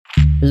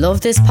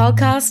Love this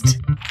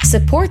podcast?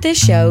 Support this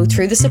show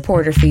through the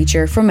supporter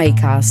feature from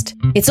Acast.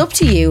 It's up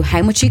to you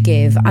how much you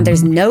give and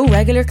there's no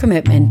regular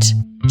commitment.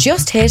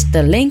 Just hit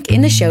the link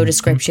in the show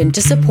description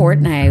to support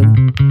now.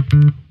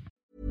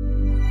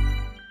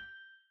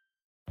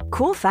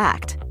 Cool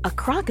fact, a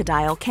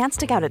crocodile can't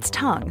stick out its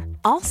tongue.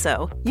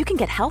 Also, you can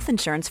get health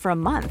insurance for a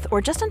month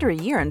or just under a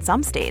year in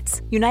some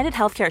states. United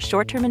Healthcare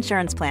short-term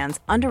insurance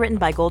plans, underwritten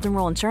by Golden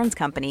Rule Insurance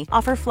Company,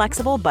 offer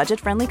flexible,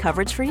 budget-friendly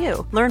coverage for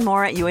you. Learn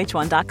more at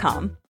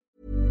uh1.com.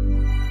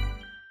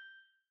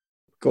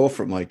 Go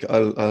for it, Mike.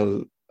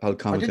 I'll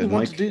comment. I didn't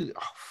want to do.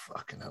 Oh,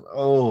 fucking hell!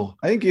 Oh,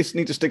 I think you just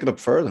need to stick it up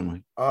further,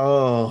 Mike.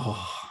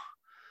 Oh,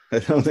 I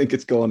don't think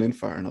it's going in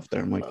far enough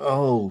there, Mike.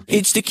 Oh,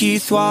 it's the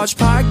Keith Walsh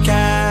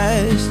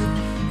Podcast.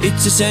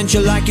 It's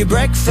essential like your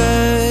breakfast.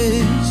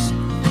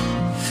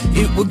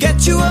 It will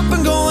get you up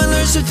and go and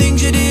learn some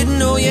things you didn't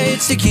know. Yeah,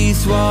 it's the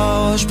Keith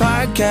Walsh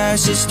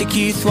Podcast. It's the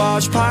Keith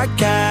Walsh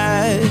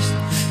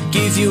Podcast.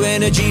 Give you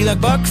energy like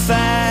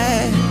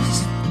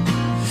Buckfast.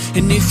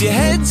 And if your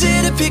head's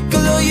in a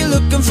pickle or you're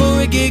looking for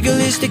a giggle,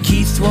 it's the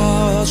Keith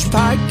Walsh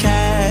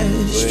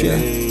Podcast.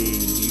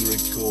 you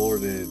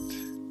recorded.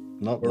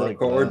 Not We're like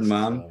recording,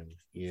 last man. time.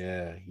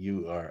 Yeah,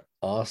 you are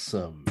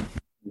awesome.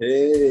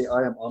 Hey,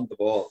 I am on the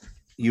ball.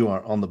 You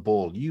are on the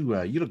ball. You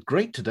look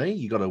great today.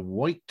 You got a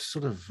white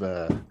sort of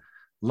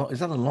is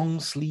that a long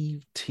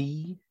sleeve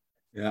tee?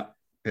 Yeah.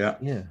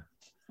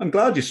 I'm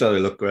glad you said I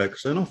look great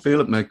because I don't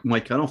feel it,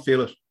 Mike. I don't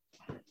feel it.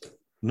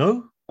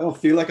 No? I don't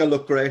feel like I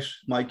look great,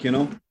 Mike, you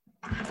know?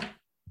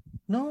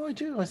 No, I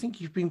do. I think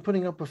you've been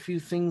putting up a few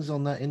things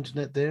on that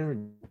internet there.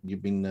 And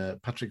you've been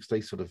Patrick's Day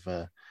sort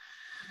of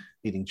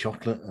eating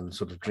chocolate and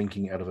sort of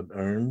drinking out of an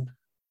urn.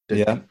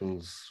 Dead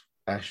people's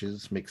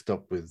ashes mixed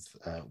up with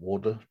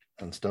water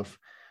and stuff.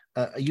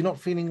 Are you not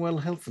feeling well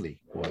healthily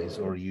wise,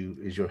 or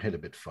is your head a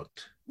bit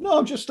fucked?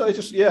 No, I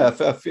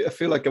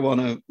feel like I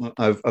want to.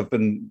 I've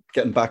been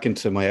getting back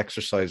into my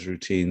exercise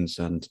routines,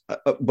 and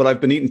but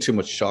I've been eating too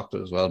much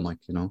chocolate as well, Mike.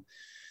 You know,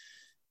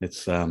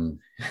 it's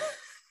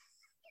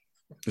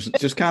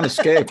just can't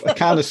escape. I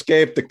can't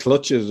escape the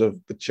clutches of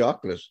the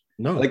chocolate.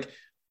 No, like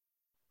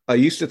I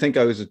used to think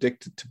I was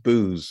addicted to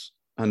booze,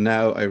 and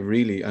now I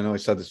know I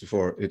said this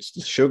before. It's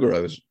the sugar I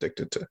was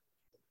addicted to.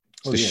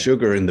 It's the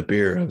sugar in the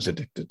beer I was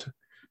addicted to.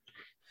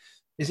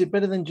 Is it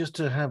better than just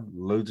to have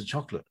loads of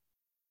chocolate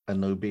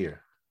and no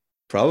beer?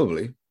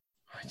 Probably.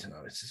 I don't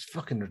know. It's just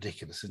fucking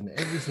ridiculous, isn't it?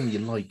 Everything you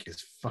like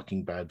is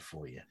fucking bad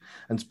for you.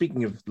 And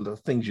speaking of the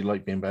things you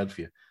like being bad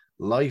for you,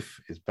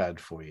 life is bad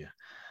for you.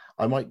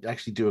 I might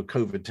actually do a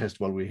COVID test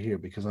while we're here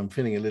because I'm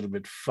feeling a little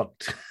bit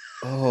fucked.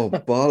 Oh,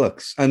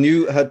 bollocks. And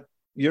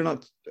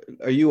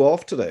are you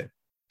off today?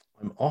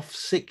 I'm off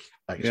sick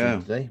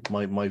actually today.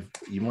 My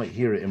you might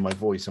hear it in my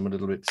voice. I'm a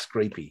little bit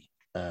scrapey.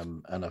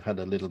 And I've had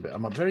a little bit.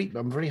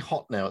 I'm very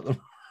hot now at the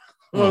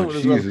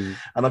moment. Well.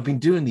 And I've been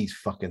doing these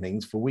fucking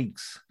things for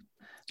weeks.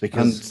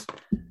 Because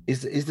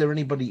is there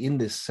anybody in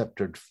this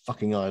sceptered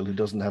fucking isle who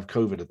doesn't have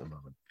COVID at the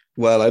moment?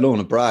 Well, I don't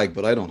want to brag,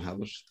 but I don't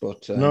have it.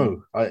 But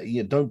no,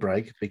 don't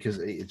brag because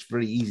it's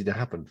very easy to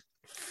happen.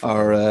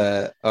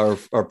 Our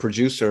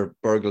producer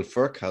Burgle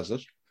Firk has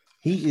it.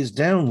 He is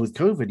down with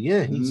COVID.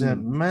 Yeah, he's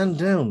man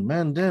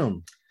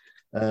down.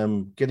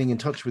 Getting in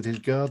touch with his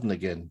garden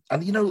again.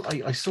 And you know,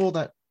 I saw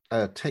that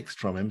text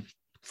from him.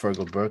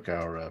 Fergal Burke,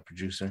 our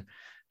producer,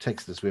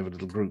 texted us. We have a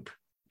little group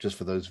just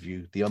for those of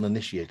you, the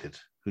uninitiated,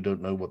 who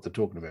don't know what they're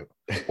talking about.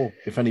 Or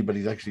if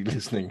anybody's actually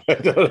listening.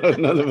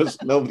 None of us,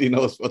 nobody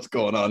knows what's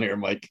going on here,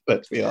 Mike.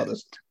 Let's be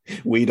honest.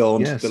 We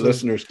don't. The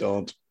listeners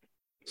don't.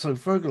 So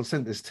Fergal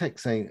sent this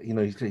text saying, you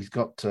know, he's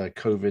got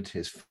COVID.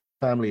 His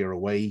family are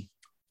away.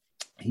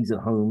 He's at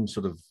home,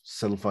 sort of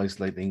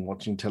self-isolating,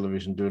 watching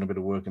television, doing a bit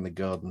of work in the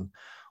garden.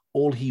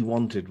 All he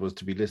wanted was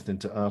to be listening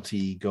to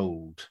RTE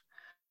Gold,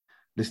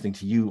 listening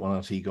to you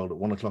on RTE Gold at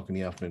 1:00 in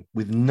the afternoon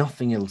with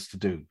nothing else to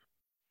do.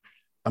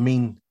 I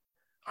mean,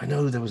 I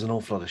know there was an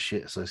awful lot of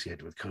shit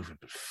associated with COVID,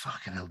 but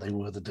fucking hell, they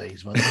were the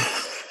days, weren't they?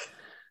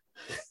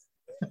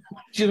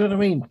 Do you know what I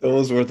mean?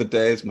 Those were the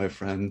days, my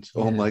friend.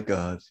 Yeah. Oh my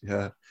God.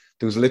 Yeah.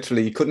 There was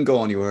literally, you couldn't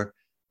go anywhere.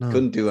 No.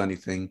 Couldn't do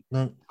anything.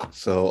 No.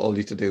 So all you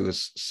had to do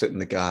was sit in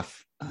the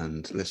gaff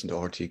and listen to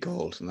RTE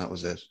Gold, and that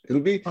was it.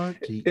 It'll be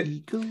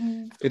RTE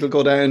Gold. It'll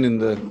go down in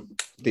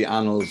the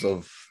annals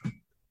of.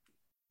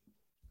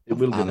 It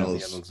will go down the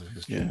annals of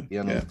history.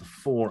 The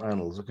 4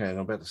 annals. Okay, I'm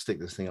about to stick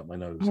this thing up my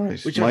nose,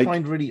 right, which Mike, I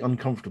find really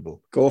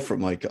uncomfortable. Go for it,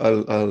 Mike.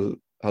 I'll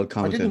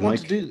comment. I didn't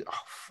want to do.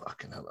 Oh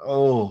fucking hell!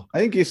 Oh, I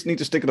think you just need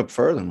to stick it up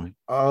further, Mike.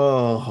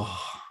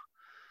 Oh.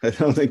 I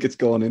don't think it's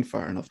going in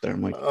far enough there,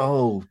 Mike.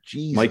 Oh,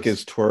 Jesus. Mike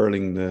is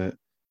twirling the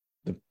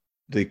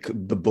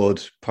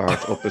bud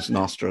part up his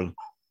nostril.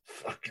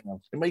 Fucking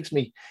hell. It makes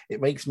me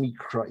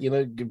cry. You know,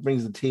 it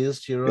brings the tears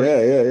to your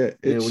eyes.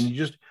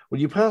 Yeah. When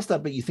you pass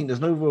that bit, you think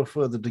there's no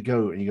further to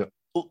go, and you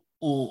go,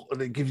 oh,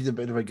 and it gives you a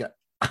bit of a gap.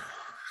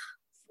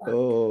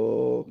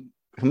 Oh,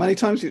 how many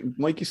times,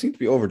 Mike? You seem to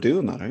be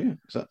overdoing that, are you?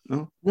 Is that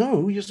no?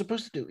 No, you're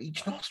supposed to do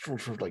each nostril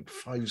for like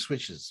 5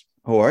 switches.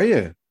 Oh, are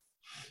you?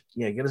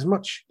 Yeah, get as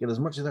much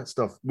of that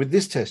stuff. With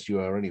this test, you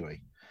are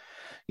anyway.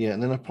 Yeah,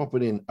 and then I pop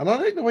it in. And I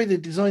like the way they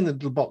designed the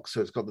little box.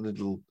 So it's got the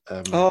little...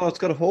 it's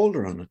got a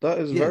holder on it. That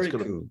is very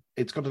cool.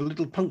 It's got a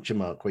little puncture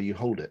mark where you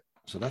hold it.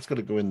 So that's got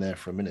to go in there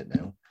for a minute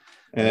now.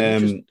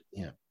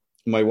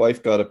 My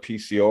wife got a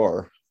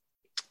PCR.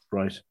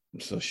 Right.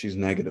 So she's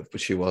negative,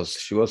 but she was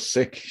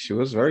sick. She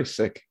was very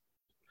sick.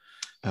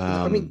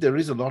 I mean, there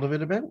is a lot of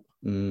it about.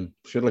 She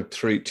had like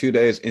 2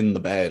 days in the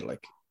bed,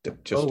 like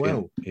just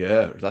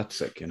that's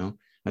sick, and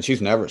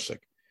she's never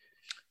sick.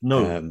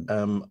 No, and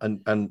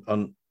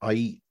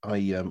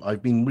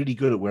I've been really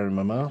good at wearing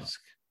my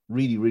mask,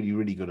 really, really,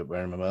 really good at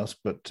wearing my mask.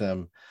 But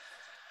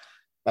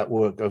at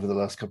work over the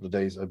last couple of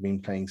days, I've been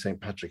playing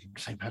St. Patrick.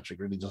 St. Patrick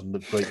really doesn't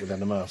look great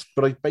without a mask.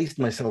 But I based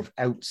myself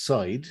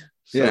outside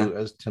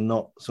as to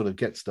not sort of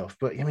get stuff.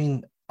 But I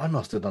mean, I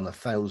must have done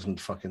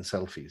 1,000 fucking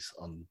selfies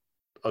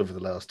over the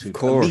last 2 days. Of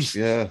course,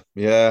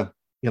 yeah.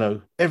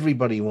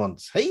 Everybody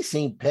wants, hey,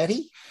 St.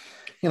 Patty,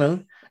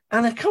 and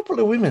a couple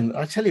of women,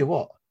 I tell you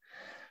what,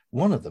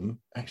 one of them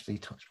actually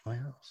touched my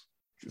ass.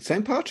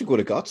 St. Patrick would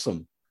have got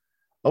some.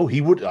 Oh,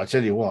 he would. I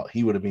tell you what,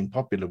 he would have been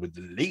popular with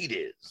the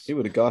ladies. He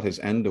would have got his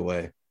end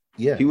away.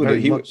 Yeah, he would have.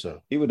 He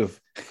would have.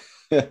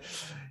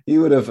 He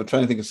would have. I'm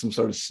trying to think of some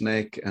sort of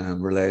snake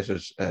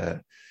related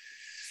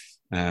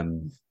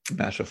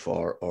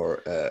metaphor,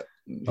 or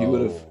he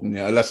would have.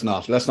 Yeah, let's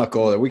not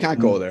go there. We can't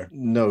go there.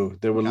 No,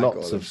 there were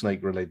lots of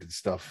snake related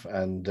stuff,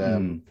 and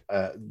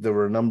there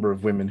were a number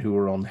of women who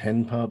were on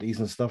hen parties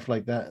and stuff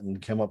like that,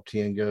 and came up to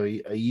you and go,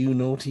 "Are you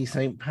naughty,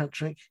 St.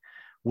 Patrick?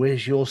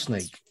 Where's your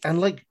snake?" And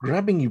like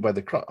grabbing you by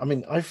the crotch. I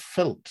mean, I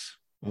felt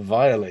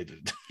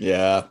violated.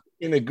 Yeah.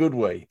 In a good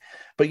way.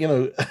 But,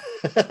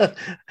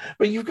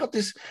 but you've got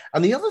this.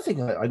 And the other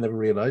thing I never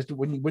realized,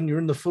 when you're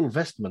in the full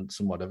vestments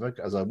and whatever,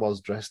 as I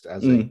was dressed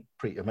as a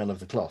man of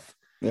the cloth,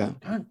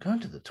 going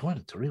to the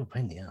toilet's a real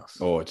pain in the ass.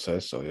 Oh, it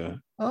says so, yeah.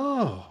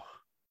 Oh,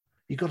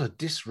 you got to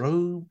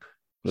disrobe.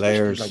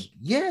 Layers.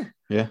 Yeah.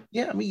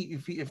 I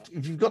mean, if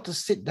you've got to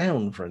sit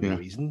down for any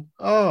reason,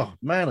 oh,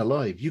 man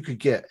alive, you could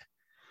get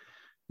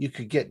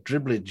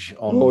dribblage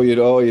on. Oh,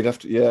 you'd have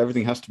to. Yeah,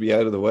 everything has to be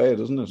out of the way,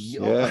 doesn't it?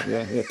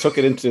 Yeah. Tuck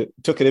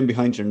it in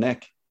behind your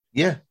neck.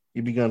 Yeah,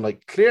 you'd be going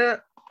like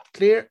clear.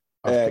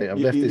 I've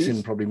left this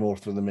in probably more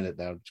for the minute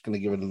now. I'm just going to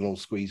give it a little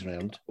squeeze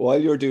around.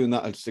 While you're doing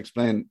that, I'll just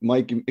explain.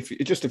 Mike, if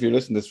you're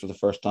listening to this for the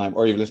first time,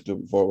 or you've listened to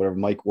it before, whatever.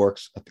 Mike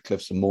works at the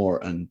Cliffs of Moher,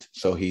 and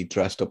so he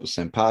dressed up as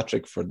St.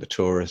 Patrick for the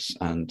tourists,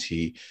 and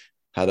he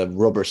had a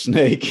rubber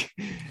snake,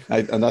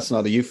 and that's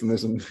not a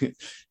euphemism.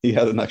 He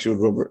had an actual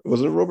rubber.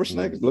 Was it a rubber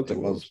snake? It looked like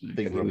it was a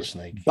big rubber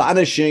snake.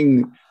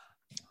 Banishing.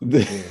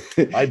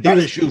 I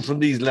banish you from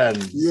these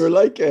lands. You're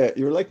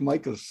like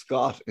Michael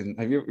Scott.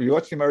 Have you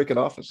watched The American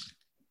Office?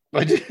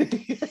 I did.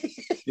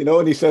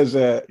 When he says,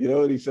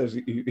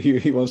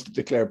 he wants to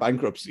declare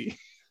bankruptcy.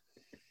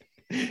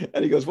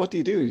 And he goes, "What do?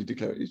 You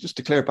just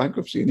declare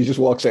bankruptcy." And he just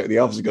walks out of the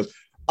office and goes,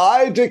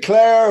 "I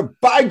declare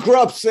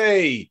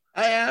bankruptcy.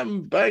 I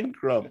am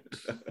bankrupt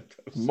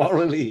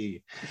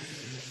morally."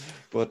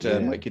 But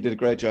Mike, you did a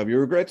great job. You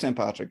were a great St.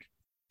 Patrick.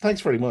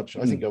 Thanks very much.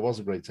 I think I was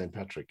a great St.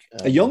 Patrick.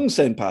 A young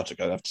St.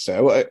 Patrick, I'd have to say.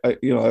 I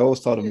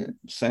always thought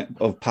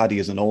of Paddy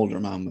as an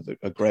older man with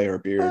a grayer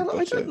beard. Well,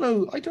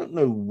 I don't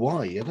know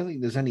why. I don't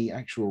think there's any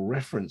actual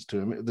reference to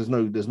him. There's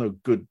no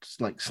good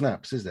like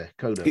snaps, is there?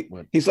 Coda.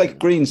 He's like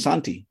Green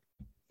Santy.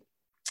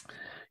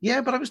 Yeah,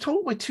 but I was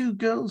told by 2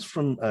 girls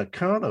from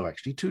Carlo,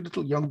 actually, 2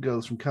 little young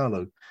girls from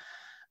Carlo.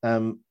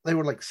 They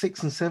were like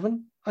 6 and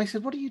 7. I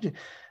said, "What are you doing?"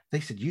 They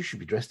said, "You should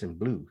be dressed in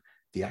blue.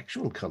 The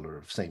actual colour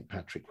of St.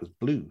 Patrick was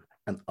blue,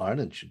 and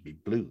Ireland should be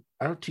blue.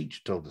 Our teacher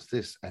told us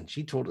this, and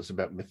she taught us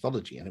about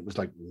mythology." And it was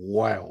like,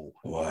 wow.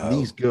 And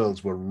these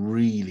girls were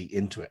really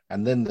into it.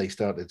 And then they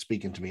started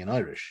speaking to me in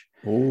Irish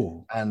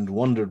and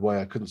wondered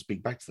why I couldn't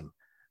speak back to them.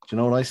 Do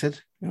you know what I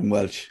said? In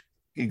Welsh.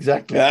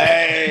 Exactly.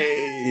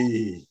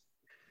 Hey!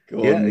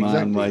 Good man,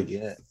 exactly. Mike.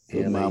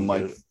 Good man,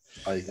 Mike.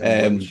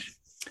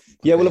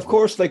 Well, of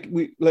course, like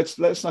let's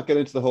not get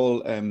into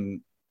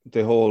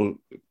the whole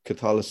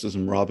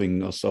Catholicism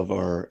robbing us of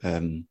our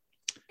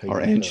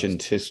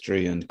ancient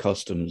history and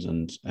customs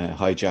and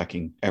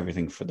hijacking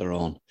everything for their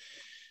own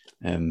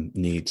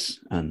needs.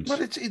 And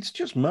well, it's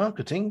just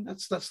marketing.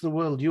 That's the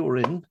world you're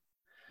in.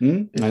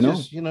 I know.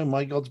 Just,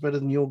 my God's better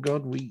than your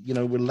God.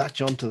 We'll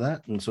latch onto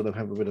that and sort of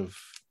have a bit of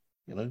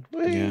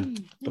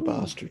the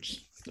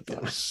bastards.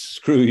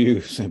 Screw you,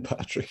 St.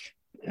 Patrick.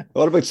 Yeah.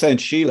 What about St.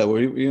 Sheila?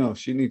 Where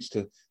she needs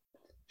to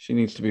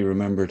be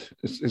remembered.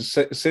 Is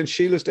St.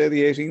 Sheila's Day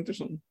the 18th or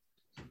something?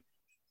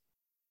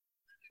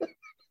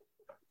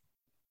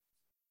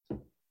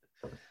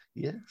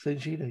 Yeah,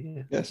 St. Sheila.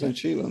 Yeah, St.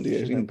 Sheila on the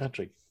 18th. St.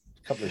 Patrick.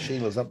 A couple of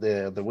Sheilas up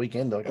there the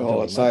weekend.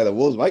 It's either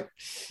was, Mike.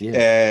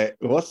 Yeah.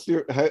 What's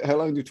how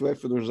long do you have to wait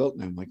for the result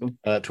now, Michael?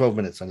 12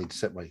 minutes. I need to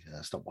set my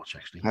stopwatch.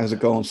 Actually, how's it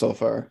going so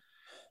far?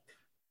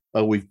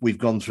 Oh, we've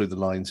gone through the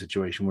line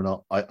situation. We're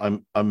not.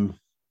 I'm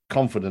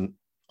confident.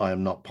 I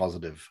am not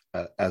positive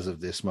as of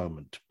this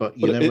moment, but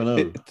you never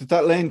know.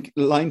 That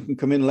line can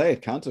come in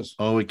late, can't it?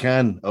 Oh, it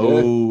can.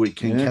 Oh, it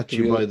can catch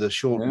you by the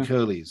short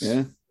curlies.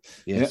 Yeah.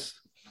 Yes.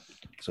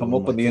 So come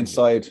up on the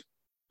inside.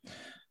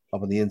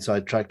 up on the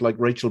inside track, like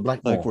Rachel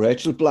Blackmore. Like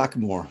Rachel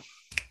Blackmore.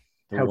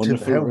 How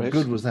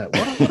good was that?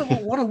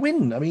 What a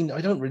win. I mean, I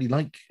don't really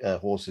like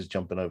horses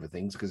jumping over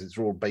things because it's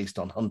all based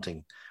on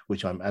hunting,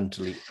 which I'm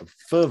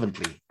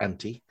fervently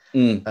anti.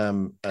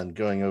 And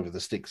going over the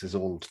sticks is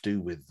all to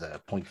do with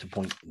point to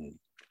point and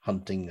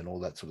hunting and all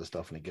that sort of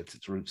stuff, and it gets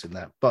its roots in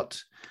that.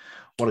 But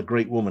what a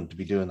great woman to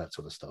be doing that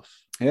sort of stuff.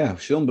 Yeah,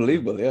 she's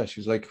unbelievable. Yeah,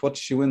 she's like, what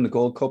did she win? The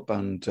Gold Cup,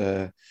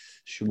 and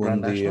she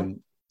won the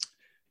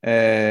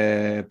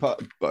I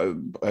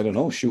don't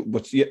know.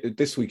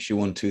 This week she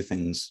won two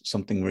things,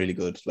 something really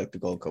good, like the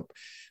Gold Cup.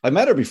 I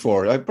met her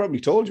before. I probably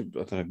told you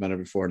that I've met her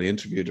before, and I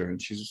interviewed her,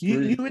 and she's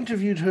you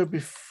interviewed her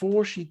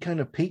before she kind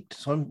of peaked.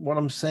 So what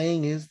I'm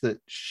saying is that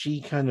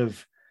she kind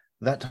of,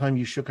 that time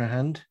you shook her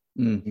hand,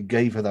 you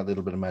gave her that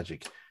little bit of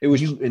magic. It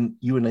was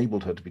you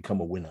enabled her to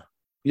become a winner.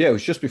 Yeah, it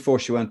was just before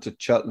she went to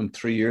Cheltenham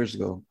 3 years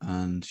ago,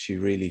 and she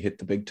really hit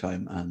the big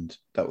time, and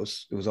it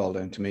was all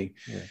down to me.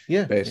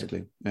 Yeah,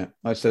 basically. Yeah.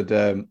 I said,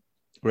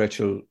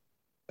 Rachel,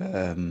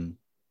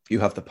 you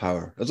have the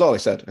power. That's all I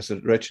said. I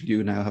said, Rachel,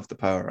 you now have the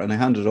power, and I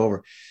handed it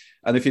over.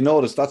 And if you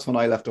notice, that's when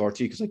I left RT,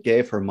 because I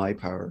gave her my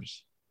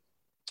powers.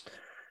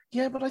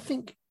 Yeah, but I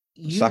think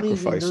you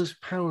leaving those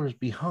powers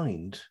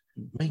behind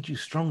made you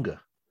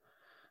stronger,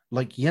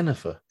 like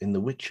Yennefer in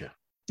The Witcher.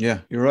 Yeah,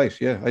 you're right.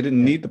 Yeah, I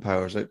didn't need the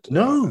powers.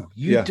 No,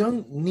 you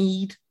don't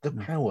need the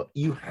power.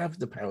 You have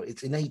the power.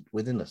 It's innate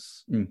within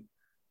us. I'm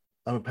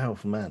a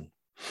powerful man.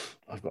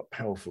 I've got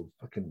powerful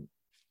fucking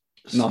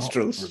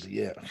nostrils.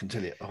 Yeah, I can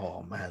tell you.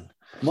 Oh, man.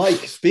 Mike,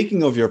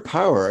 speaking of your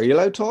power, are you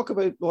allowed to talk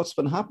about what's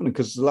been happening?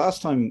 Because the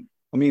last time,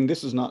 I mean,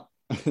 this is not...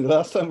 the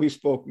last time we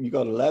spoke, you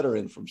got a letter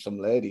in from some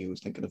lady who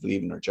was thinking of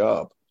leaving her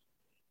job.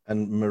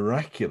 And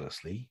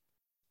miraculously,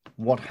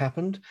 what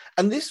happened?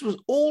 And this was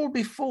all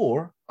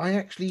before I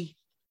actually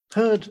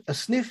heard a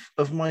sniff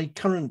of my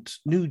current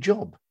new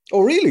job.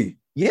 Oh, really?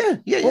 Yeah.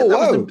 Oh,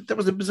 wow. That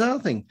was a bizarre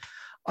thing.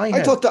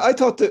 I thought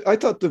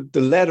the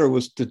letter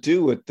was to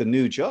do with the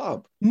new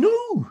job.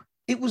 No,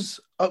 it was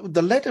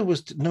the letter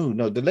was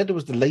the letter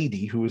was the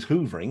lady who was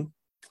hoovering,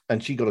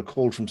 and she got a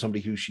call from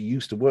somebody who she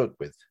used to work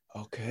with.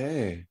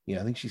 Okay.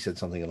 Yeah, I think she said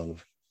something along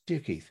with,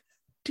 Dear Keith.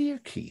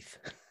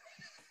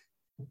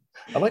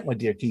 I like my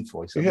Dear Keith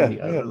voice. I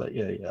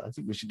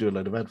think we should do a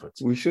load of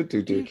adverts. We should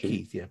do Dear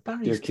Keith. Yeah,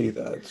 Dear Keith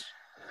ads.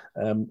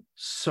 No,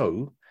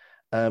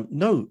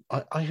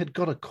 I had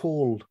got a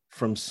call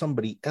from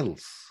somebody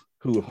else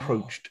who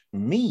approached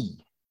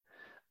me.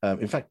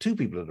 In fact, two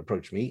people had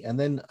approached me, and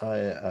then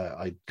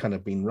I'd kind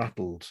of been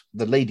rattled.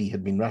 The lady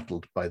had been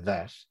rattled by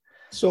that.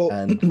 So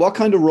what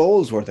kind of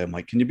roles were they,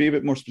 Mike? Can you be a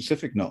bit more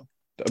specific now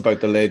about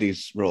the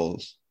ladies'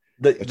 roles?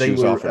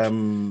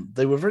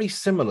 They were very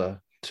similar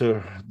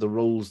to the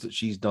roles that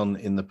she's done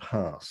in the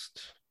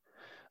past.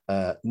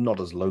 Not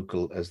as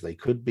local as they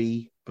could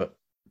be, but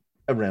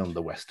around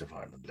the west of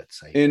Ireland, let's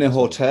say. In a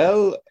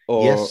hotel?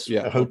 Or yes,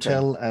 a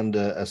hotel and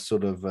a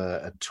sort of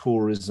a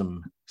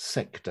tourism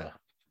sector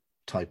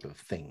type of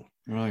thing.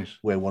 Right.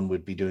 Where one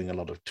would be doing a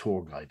lot of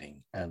tour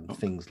guiding and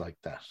things like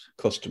that.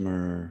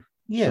 Customer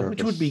service.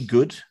 Which would be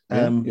good.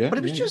 But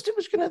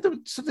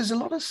so there's a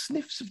lot of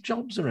sniffs of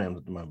jobs around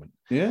at the moment.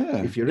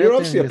 Yeah. You're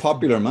obviously a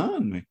popular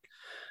man, Mick.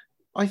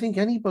 I think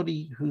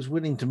anybody who's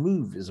willing to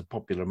move is a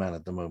popular man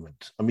at the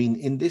moment. I mean,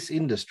 in this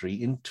industry,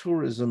 in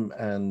tourism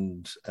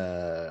and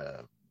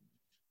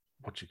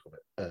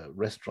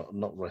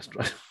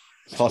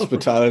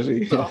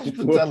hospitality.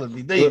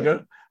 Hospitality. There you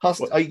go.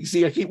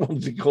 I keep wanting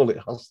to call it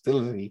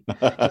hostility.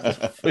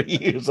 For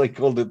years, I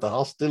called it the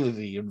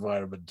hostility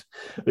environment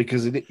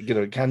because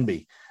it can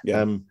be.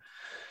 Yeah.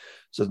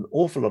 So an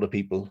awful lot of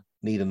people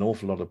need an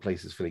awful lot of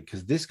places filling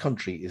because this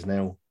country is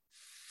now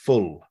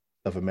full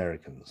of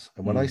Americans.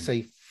 And when I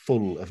say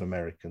full of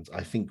Americans,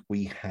 I think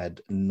we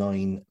had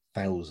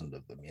 9,000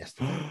 of them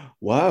yesterday.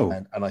 Wow.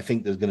 And I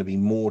think there's going to be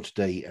more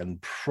today and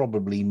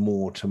probably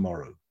more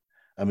tomorrow.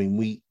 I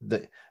mean,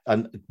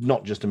 and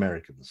not just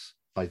Americans.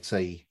 I'd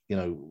say,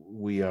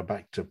 we are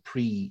back to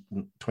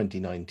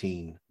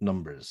pre-2019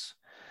 numbers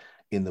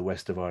in the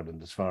west of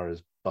Ireland as far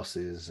as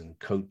buses and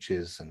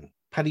coaches, and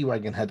Paddy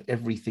Wagon had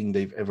everything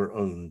they've ever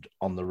owned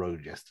on the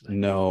road yesterday.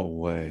 No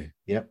way.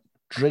 Yep.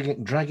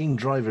 Dragging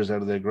drivers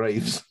out of their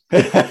graves.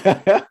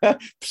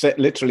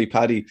 Literally,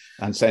 Paddy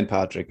and St.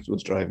 Patrick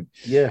was driving.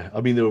 Yeah, I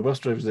mean, there were bus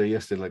drivers there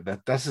yesterday like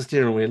that. That's the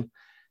steering wheel.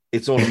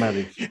 It's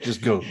automatic.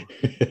 Just go.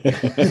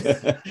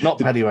 Not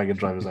Paddy Wagon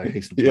drivers, I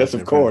hasten to Yes,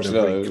 of course.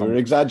 No, we're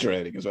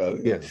exaggerating as well.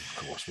 Yeah,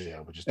 of course we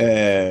are.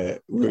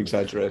 We're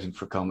exaggerating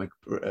for comic.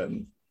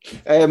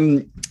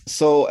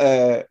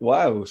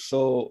 Wow.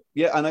 So,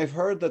 yeah, and I've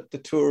heard that the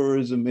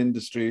tourism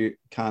industry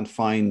can't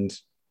find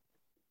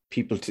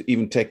people to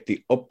even take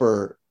the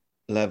upper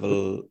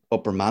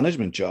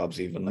management jobs,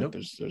 even. Like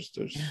there's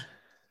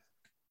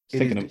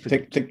thinking of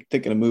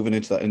moving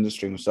into that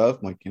industry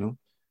myself, Mike,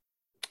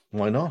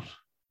 Why not?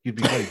 You'd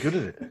be very good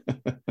at it.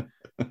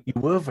 You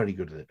were very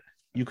good at it.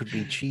 You could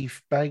be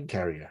chief bag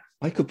carrier.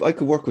 I could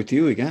work with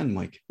you again,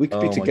 Mike. We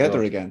could be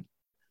together again.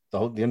 The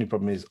only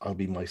problem is I'll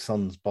be my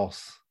son's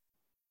boss.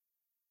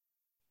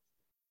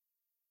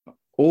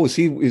 Oh,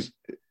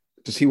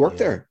 Does he work Yeah.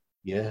 there?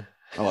 Yeah.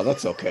 Oh,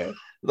 that's okay.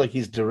 Like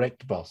his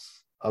direct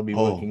boss. I'll be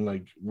working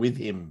like with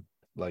him.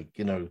 Like,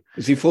 you know.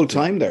 Is he full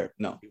time there?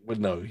 No. Well,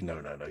 no.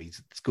 He's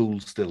at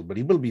school still, but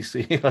he will be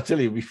seeing. I tell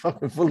you, he'll be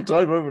fucking full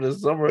time over the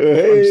summer.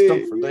 I'm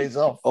stuck for days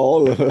off.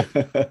 All of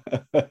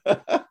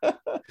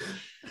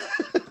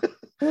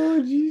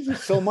Oh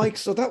Jesus! So Mike,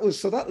 so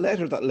that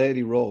letter that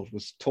lady wrote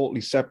was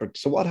totally separate.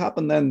 So what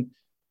happened then?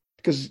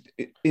 Because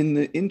in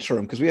the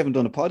interim, because we haven't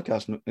done a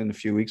podcast in a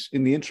few weeks,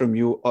 in the interim,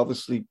 you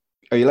obviously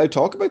are you allowed to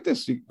talk about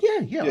this?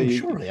 Yeah, I'm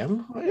sure I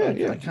am.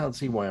 I can't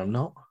see why I'm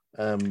not.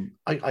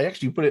 I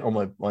actually put it on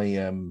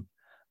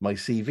my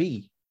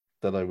CV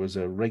that I was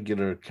a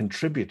regular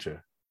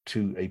contributor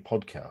to a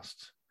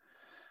podcast,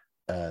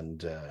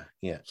 and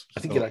I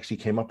think it actually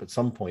came up at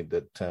some point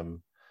that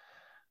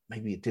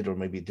maybe it did or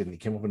maybe it didn't.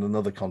 It came up in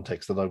another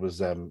context that I was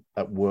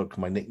at work.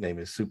 My nickname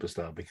is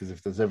Superstar because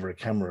if there's ever a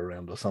camera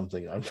around or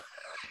something, I'm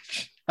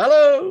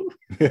hello.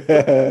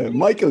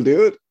 Michael,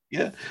 do it.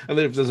 Yeah, and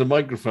then if there's a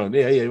microphone,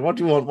 yeah. What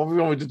do you want? What do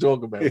you want me to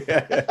talk about?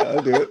 Yeah,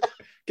 I'll do it.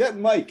 Get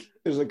Mike.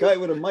 There's a guy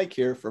with a mic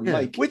here for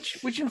Mike.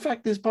 Which in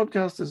fact, this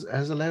podcast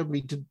has allowed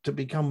me to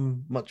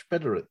become much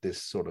better at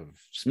this sort of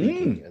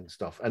speaking and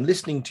stuff and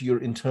listening to your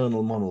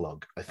internal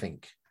monologue. I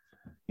think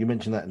you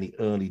mentioned that in the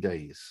early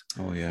days.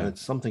 Oh yeah, and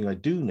it's something I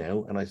do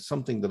now, and it's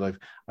something that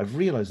I've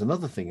realized.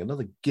 Another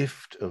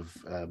gift of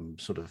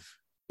sort of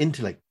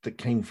intellect that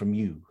came from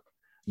you.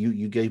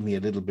 You gave me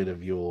a little bit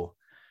of your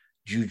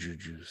juju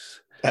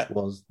juice.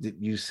 Was that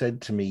you said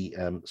to me,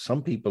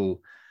 some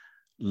people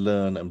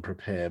learn and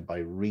prepare by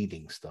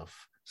reading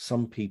stuff.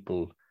 Some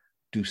people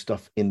do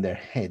stuff in their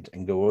head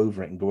and go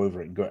over it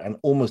and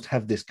almost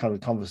have this kind of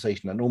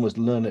conversation and almost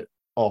learn it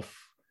off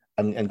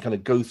and kind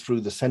of go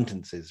through the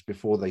sentences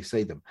before they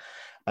say them.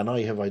 And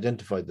I have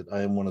identified that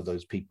I am one of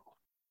those people.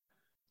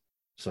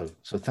 So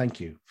thank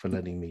you for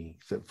letting me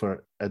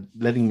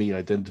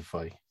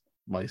identify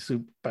my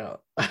superpower.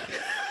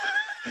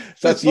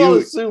 That's you.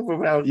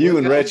 Superpower. You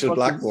and Rachel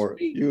Blackmore.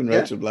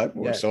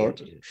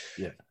 Sorted.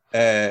 Yeah.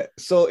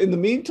 So in the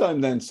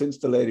meantime, then, since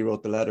the lady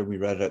wrote the letter, we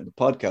read it in the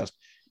podcast.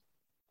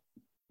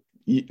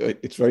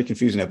 It's very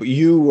confusing now, but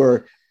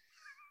you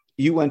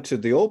went to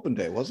the open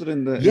day, was it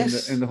in the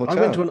hotel?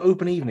 I went to an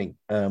open evening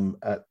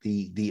at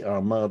the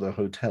Armada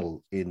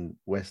Hotel in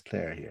West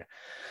Clare here.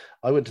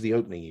 I went to the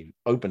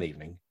open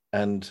evening,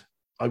 and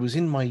I was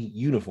in my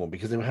uniform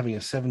because they were having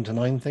a 7 to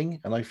 9 thing,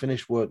 and I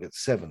finished work at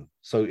 7.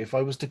 So if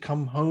I was to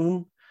come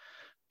home,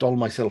 doll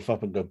myself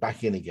up and go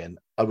back in again,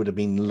 I would have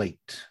been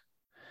late.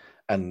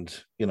 And,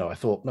 I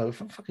thought, no,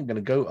 if I'm fucking going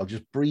to go, I'll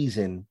just breeze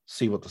in,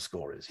 see what the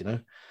score is,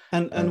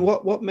 And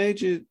what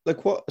made you,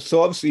 like, what?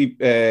 So obviously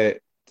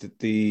those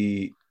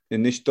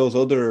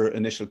other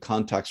initial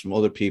contacts from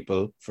other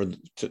people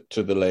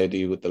to the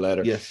lady with the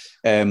letter, yes,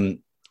 kind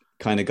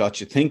of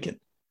got you thinking.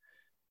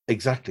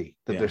 Exactly.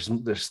 That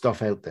there's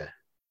stuff out there.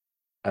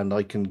 And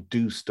I can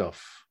do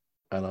stuff,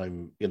 and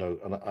I'm,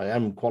 and I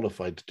am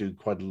qualified to do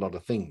quite a lot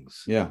of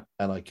things. Yeah.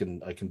 And I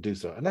can do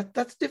so. And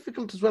that's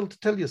difficult as well to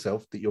tell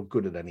yourself that you're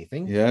good at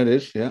anything. Yeah, it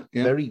is. Yeah.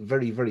 Very,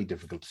 very, very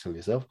difficult to tell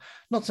yourself.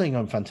 Not saying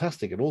I'm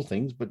fantastic at all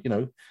things, but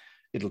it'll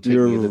take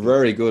You're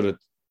very good at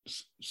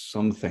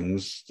some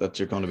things that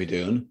you're going to be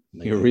doing.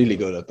 You're really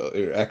good at them.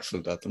 You're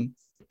excellent at them.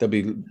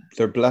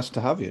 They're blessed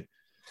to have you.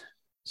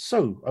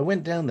 So I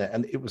went down there,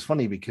 and it was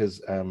funny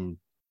because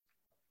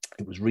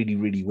it was really,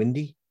 really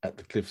windy at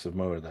the Cliffs of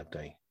Moher that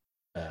day.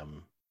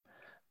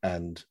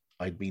 And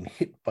I'd been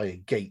hit by a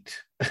gate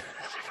at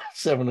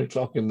 7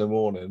 o'clock in the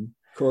morning.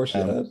 Of course,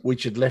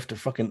 which had left a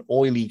fucking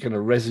oily kind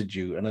of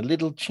residue and a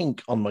little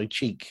chink on my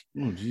cheek.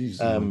 Oh,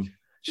 geez.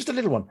 Just a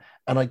little one.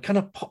 And I kind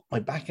of popped my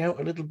back out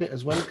a little bit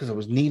as well because I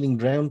was kneeling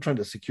down trying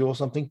to secure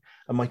something,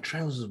 and my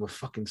trousers were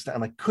fucking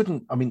and I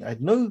couldn't. I mean, I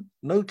had no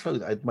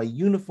clothes. I had my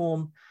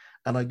uniform,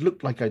 and I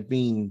looked like I'd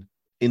been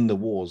in the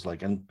wars,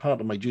 and part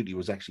of my duty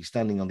was actually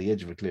standing on the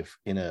edge of a cliff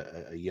in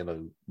a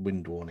yellow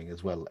wind warning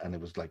as well. And it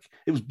was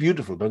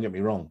beautiful, don't get me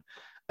wrong.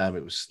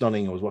 It was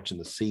stunning. I was watching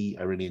the sea.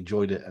 I really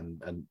enjoyed it,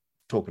 and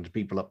talking to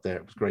people up there.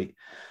 It was great.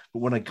 But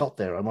when I got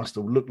there, I must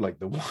have looked like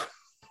the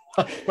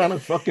man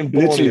of fucking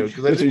Borneo,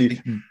 because I literally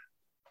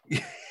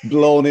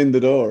blown in the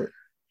door,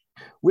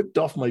 whipped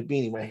off my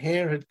beanie. My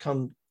hair had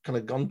kind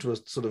of gone to a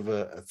sort of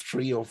a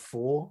 3 or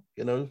 4,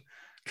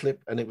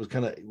 clip, and it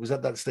was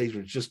at that stage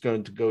where it's just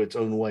going to go its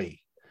own way.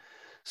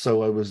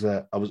 So I was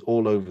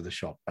all over the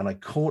shop, and I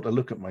caught a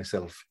look at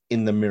myself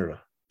in the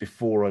mirror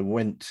before I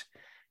went.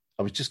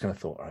 I was just kind of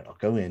thought, all right, I'll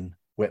go in,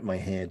 wet my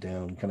hair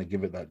down, kind of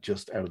give it that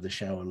just out of the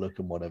shower look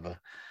and whatever.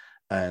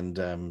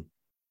 And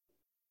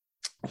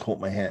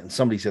caught my hair, and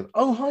somebody said,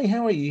 "Oh, hi,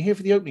 how are you? You here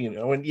for the opening?" And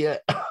I went, "Yeah,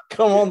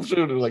 come on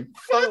through." And I was like,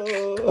 "Fuck,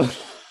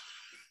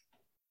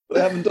 I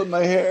haven't done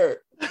my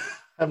hair.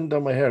 Haven't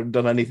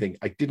done anything."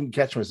 I didn't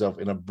catch myself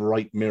in a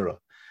bright mirror,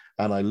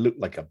 and I looked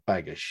like a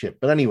bag of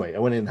shit. But anyway, I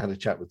went in and had a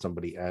chat with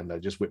somebody, and I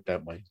just whipped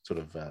out my sort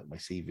of my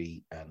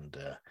CV, and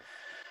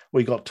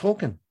we got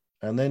talking,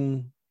 and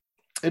then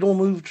it all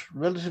moved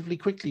relatively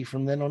quickly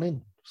from then on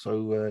in.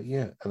 So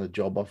and a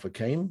job offer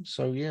came.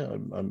 So yeah,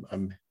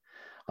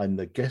 I'm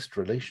the guest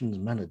relations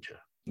manager.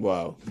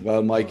 Wow.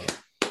 Well, Mike.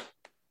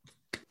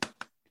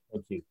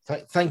 Thank you.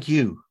 Thank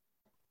you.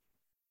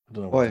 I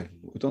don't know Why?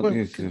 We don't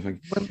need anything.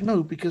 Well,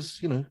 no,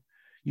 because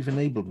you've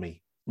enabled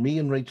me. Me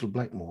and Rachel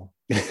Blackmore.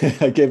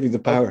 I gave you the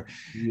power.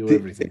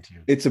 Everything to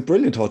you. It's a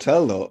brilliant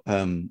hotel, though.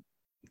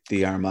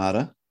 The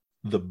Armada.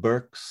 The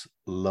Burkes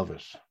love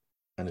it,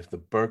 and if the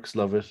Burkes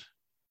love it,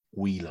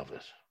 we love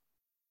it.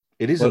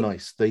 It is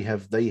nice. They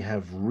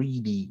have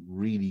really,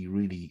 really,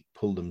 really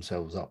pulled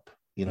themselves up,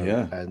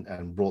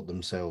 and brought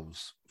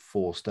themselves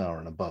 4-star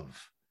and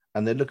above.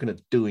 And they're looking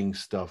at doing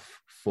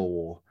stuff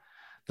for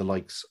the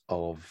likes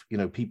of,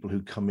 people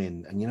who come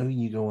in and,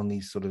 you go on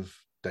these sort of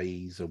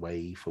days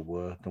away for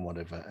work and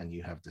whatever, and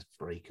you have this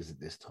break is at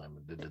this time,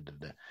 and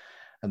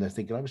they're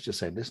thinking, I was just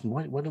saying, listen,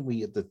 why don't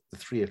we at the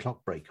 3:00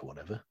 break or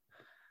whatever,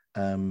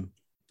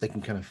 they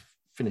can kind of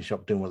finish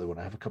up doing what they want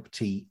to have a cup of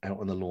tea out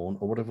on the lawn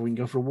or whatever. We can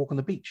go for a walk on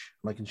the beach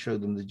and I can show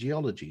them the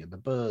geology and the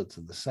birds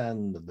and the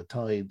sand and the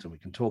tides, and we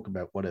can talk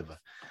about whatever.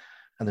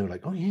 And they were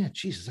like, oh yeah,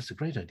 Jesus, that's a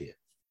great idea.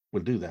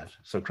 We'll do that.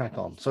 So crack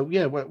on. So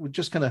yeah, we're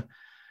just kind of,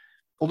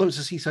 although it's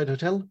a seaside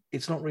hotel,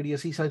 it's not really a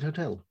seaside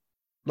hotel.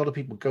 A lot of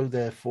people go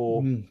there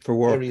for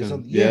work. Areas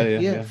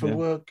for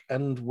work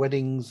and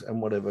weddings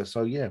and whatever.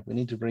 So yeah, we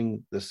need to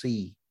bring the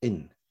sea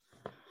in.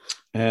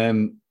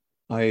 I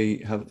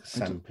have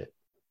sandpit.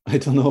 I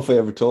don't know if I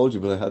ever told you,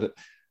 but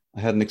I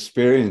had an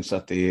experience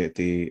at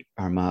the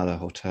Armada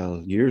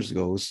Hotel years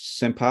ago. It was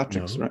St.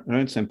 Patrick's,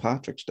 around St.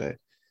 Patrick's Day.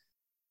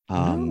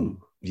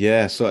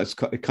 Yeah, so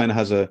it kind of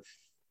has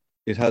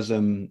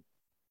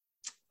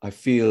I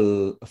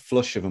feel a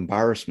flush of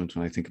embarrassment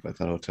when I think about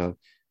that hotel.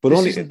 But this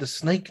only isn't the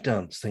snake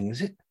dance thing,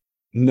 is it?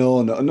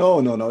 No. No.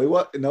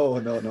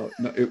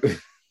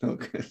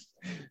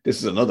 This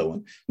is another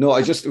one.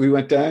 No, we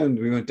went down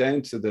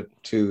to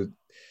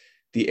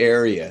the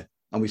area,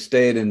 and we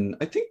stayed in,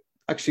 I think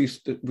actually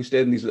we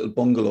stayed in these little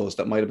bungalows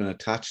that might have been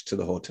attached to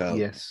the hotel.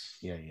 Yes.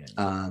 Yeah.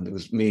 And it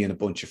was me and a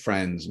bunch of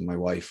friends and my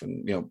wife,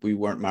 and we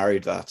weren't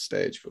married at that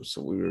stage,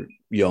 so we were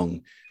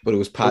young. But it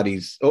was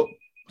Paddy's.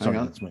 Hang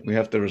on. We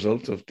have the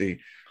result of the.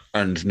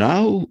 And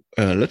now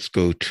let's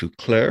go to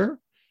Claire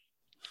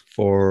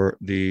for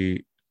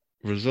the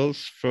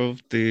results of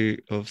the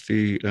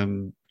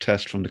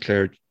test from the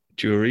Claire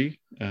jury.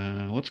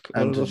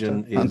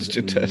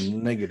 Antigen test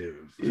negative.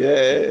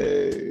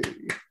 Yay!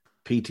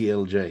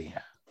 PTLJ.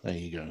 There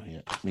you go. Yeah,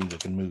 it means I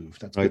can move.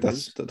 That's right.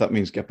 That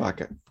means get back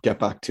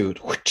to it.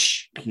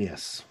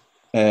 Yes.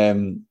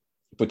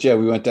 But yeah,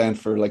 we went down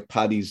for like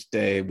Paddy's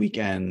Day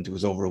weekend. It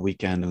was over a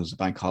weekend. It was a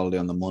bank holiday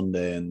on the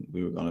Monday, and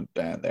we were going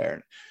down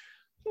there.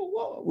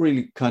 What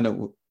really kind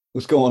of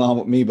was going on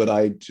with me? But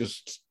I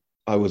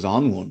was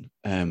on one.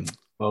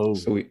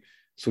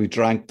 So we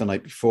drank the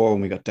night before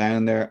when we got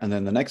down there, and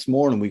then the next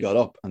morning we got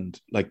up and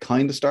like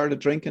kind of started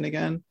drinking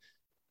again,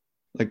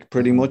 like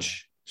pretty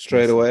much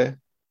straight away,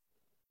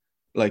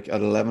 like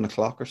at 11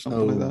 o'clock or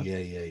something like that. Yeah.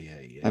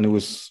 And it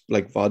was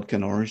like vodka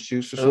and orange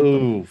juice or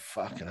something. Oh,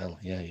 fucking hell.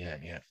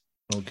 Yeah.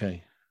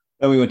 Okay.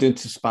 Then we went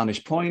into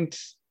Spanish Point,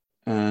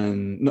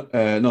 and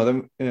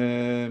was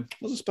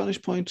it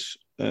Spanish Point?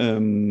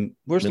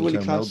 Where's the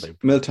Willie class?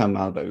 Milltown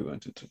Malbay we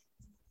went into.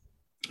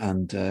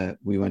 And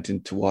we went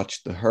in to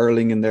watch the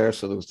hurling in there.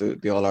 So there was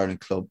the All-Ireland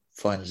Club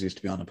finals used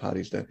to be on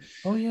Paddy's Day.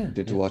 Oh, yeah.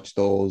 To watch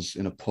those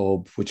in a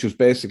pub, which was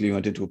basically, we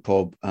went into a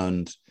pub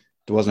and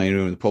there wasn't any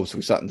room in the pub. So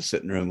we sat in the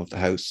sitting room of the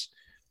house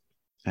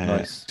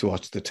to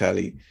watch the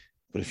telly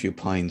with a few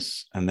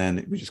pints. And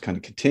then we just kind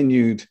of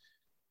continued.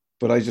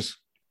 But I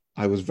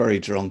was very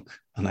drunk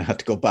and I had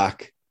to go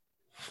back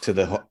to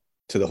the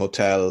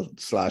hotel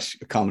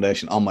 /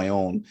 accommodation on my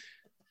own.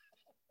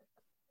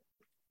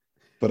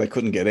 But I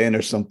couldn't get in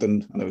or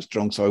something, and I was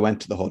drunk, so I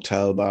went to the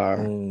hotel bar.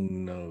 Oh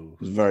no! I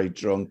was very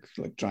drunk,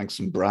 like drank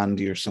some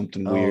brandy or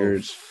something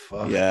weird.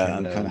 Yeah,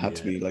 and kind of had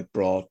to be like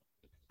brought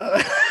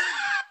out.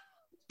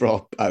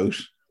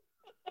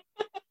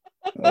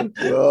 Oh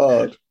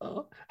God!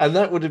 And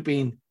that would have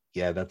been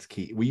that's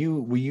key. Were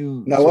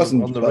you? No, I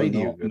wasn't on the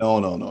radio.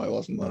 No, I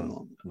wasn't.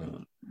 No.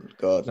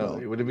 God, no.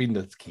 It would have been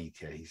that's key.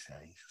 Yeah, he's a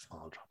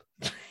small drop.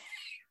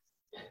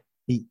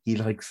 he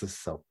likes the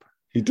sup.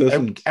 He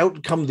doesn't.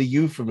 Out come the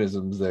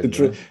euphemisms then.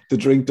 The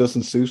drink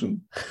doesn't suit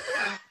him.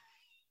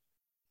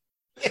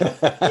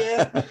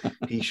 Yeah.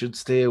 He should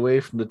stay away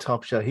from the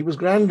top shelf. He was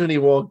grand when he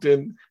walked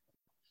in.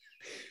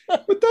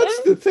 But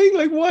that's the thing.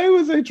 Like, why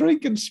was I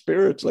drinking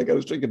spirits? Like, I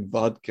was drinking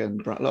vodka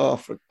and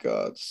for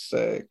God's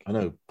sake. I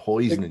know,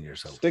 poisoning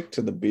yourself. Stick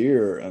to the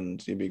beer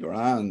and you'd be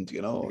grand,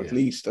 Yeah. At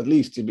least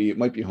it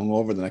might be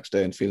hungover the next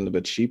day and feeling a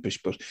bit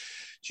sheepish, but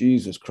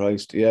Jesus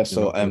Christ. Yeah.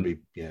 So,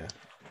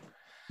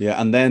 yeah,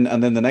 and then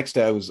the next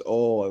day I was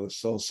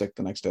so sick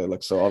the next day.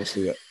 Like, so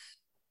obviously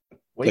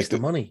waste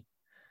of money.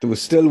 There was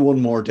still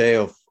one more day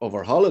of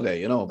our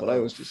holiday, but I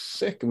was just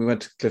sick, and we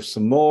went to Cliff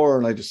some more,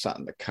 and I just sat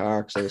in the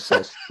car because I was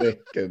so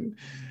sick. And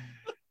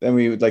then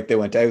they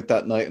went out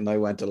that night and I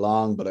went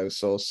along, but I was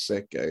so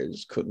sick I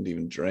just couldn't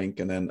even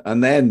drink. And then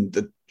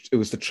the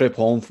the trip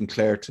home from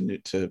Clare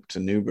to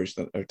Newbridge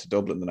or to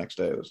Dublin the next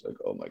day. It was like,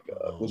 oh my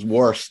God, it was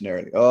worse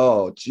nearly.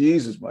 Oh,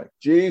 Jesus, Mike,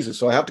 Jesus.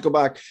 So I have to go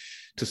back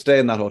to stay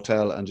in that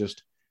hotel and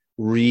just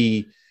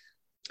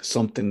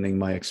something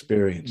my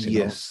experience,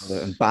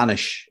 and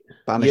banish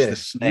the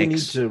snakes. You need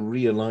to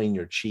realign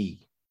your chi.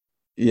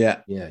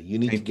 Yeah. You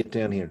need to get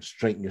down here and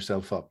straighten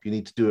yourself up. You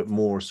need to do it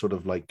more sort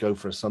of like go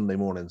for a Sunday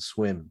morning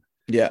swim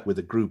with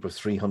a group of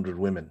 300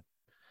 women.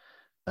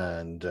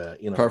 And,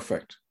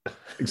 perfect.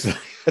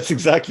 Exactly. That's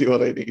exactly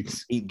what I need.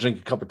 Drink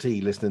a cup of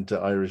tea, listening to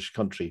Irish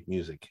country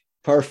music.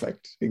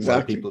 Perfect.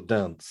 Exactly. People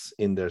dance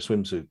in their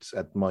swimsuits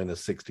at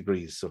 -6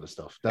 degrees, sort of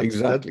stuff. That's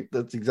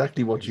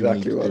exactly what you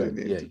need. Exactly what I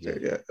need to do.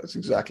 Yeah, that's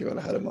exactly what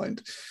I had in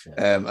mind.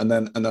 Yeah. And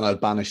then I'll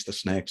banish the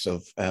snakes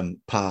of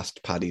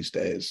past Paddy's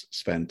days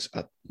spent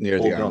near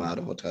the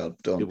Armada Hotel.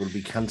 Done. It will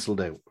be cancelled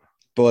out.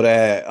 But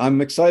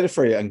I'm excited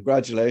for you, and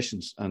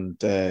congratulations.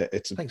 And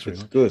it's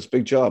good. It's a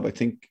big job. I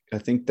think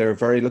they're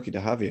very lucky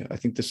to have you. I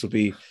think this will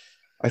be.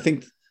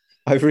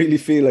 I really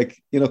feel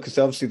like, because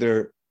obviously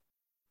they're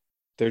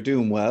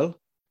doing well.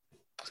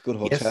 It's a good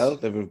hotel. Yes.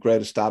 They have a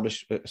great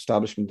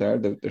establishment there.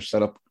 They're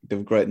set up. They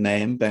have a great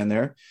name down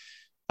there.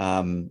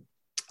 And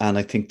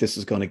I think this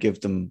is going to give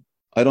them.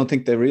 I don't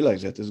think they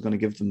realize it. This is going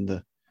to give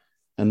them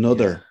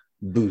another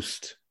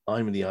boost.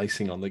 I'm the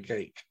icing on the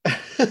cake.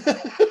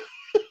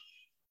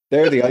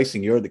 They're the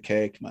icing. You're the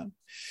cake, man.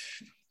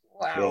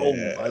 Wow,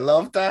 I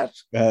love that.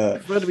 I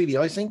prefer to be the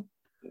icing.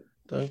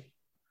 Though.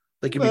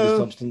 They can be the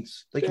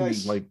substance. They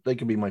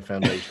can be my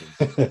foundation.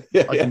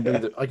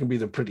 I can be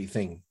the pretty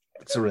thing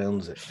that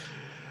surrounds it.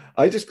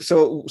 I just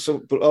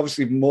but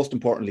obviously, most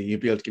importantly,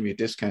 you'd be able to give me a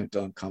discount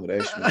on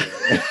accommodation.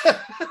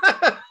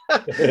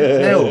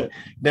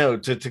 No.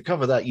 To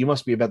cover that, you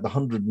must be about the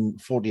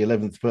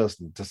 111th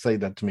person to say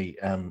that to me.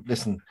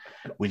 Listen,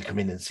 we'll come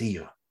in and see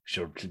you.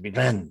 Sure, it'll be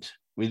grand.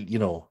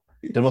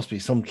 There must be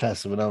some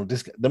class of an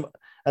discount.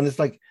 And it's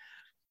like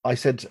I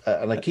said,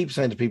 and I keep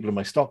saying to people, and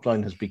my stock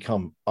line has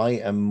become, I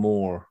am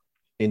more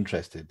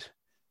interested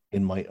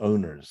in my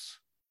owner's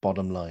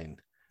bottom line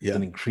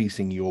than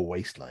increasing your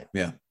waistline.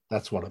 Yeah.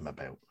 That's what I'm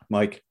about.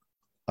 Mike,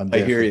 I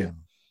hear you.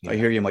 I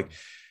hear you, Mike.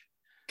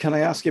 Can I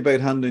ask you about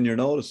handing your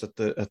notice at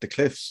the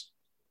Cliffs?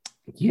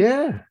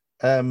 Yeah.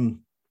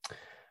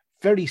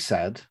 Very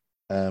sad.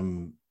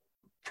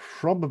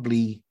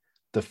 Probably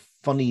the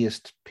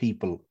funniest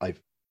people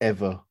I've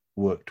ever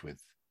worked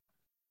with.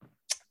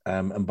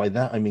 And by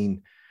that, I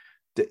mean,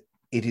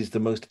 it is the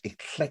most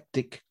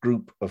eclectic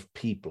group of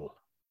people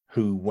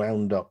who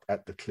wound up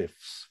at the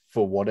Cliffs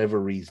for whatever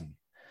reason,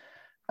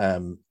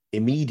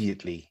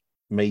 immediately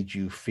made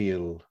you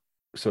feel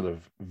sort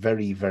of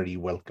very, very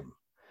welcome.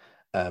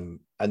 And,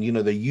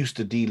 they're used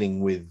to dealing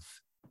with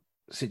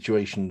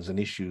situations and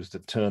issues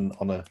that turn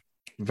on a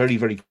very,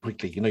 very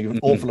quickly. You have an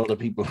awful lot of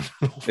people.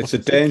 It's a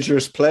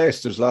dangerous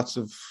place. There's lots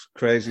of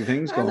crazy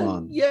things going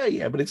on.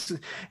 Yeah, but it's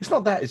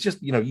not that. It's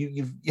just,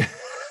 you've...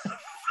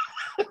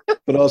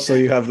 But also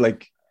you have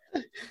like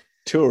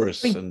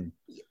tourists and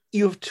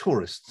you have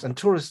tourists, and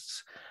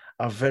tourists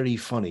are very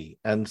funny.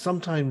 And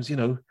sometimes,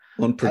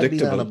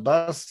 unpredictable.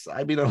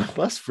 I've been on a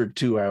bus for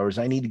 2 hours.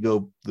 I need to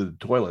go to the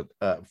toilet.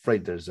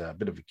 Afraid there's a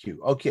bit of a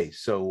queue. Okay,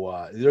 so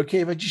is it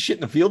okay if I just shit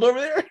in the field over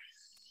there?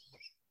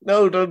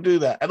 No, don't do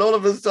that. And all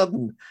of a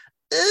sudden,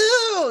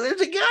 ew,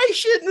 there's a guy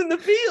shitting in the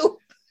field.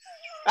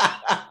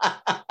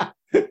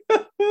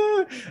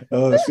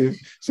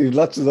 See,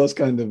 lots of those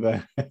kind of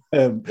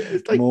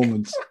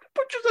moments.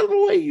 Put yourself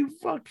away, you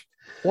fuck.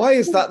 Why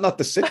is that not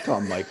the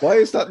sitcom, Mike? Why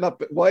is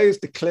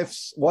the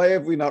Cliffs? Why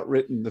have we not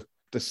written the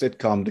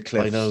sitcom, The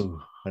Cliffs?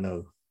 I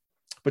know.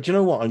 But you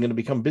know what? I'm going to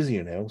become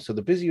busier now. So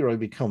the busier I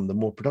become, the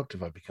more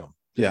productive I become.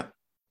 Yeah.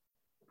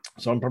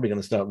 So I'm probably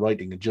going to start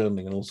writing and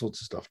journaling and all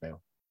sorts of stuff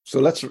now. So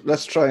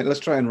let's try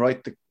and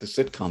write the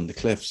sitcom, The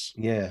Cliffs.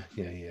 Yeah.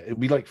 It'd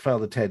be like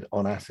Father Ted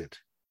on acid.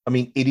 I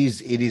mean, it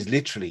is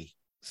literally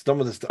some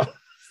of the stuff.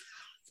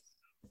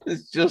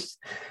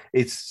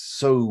 It's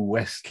so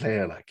West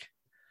Clare, like,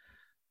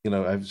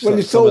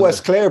 it's so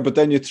West Clare, but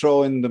then you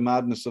throw in the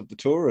madness of the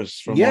tourists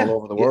from all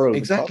over the world.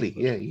 Exactly.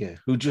 Yeah.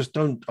 Who just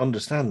don't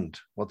understand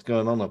what's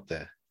going on up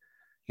there.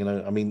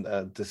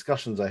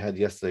 Discussions I had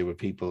yesterday with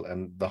people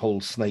and the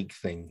whole snake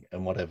thing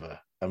and whatever.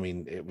 I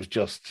mean, it was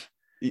just,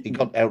 it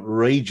got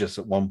outrageous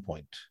at one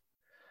point.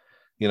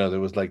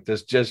 There was like,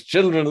 there's just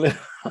children.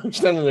 I'm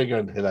standing there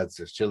going, hey, lads,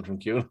 there's children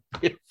queuing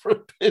here for a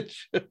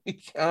picture. You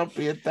can't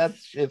be at that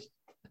shit.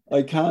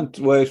 I can't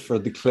wait for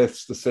The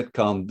Cliffs, the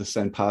sitcom, the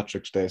St.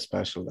 Patrick's Day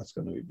special. That's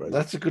going to be brilliant.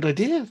 That's a good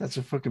idea. That's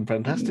a fucking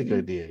fantastic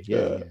idea.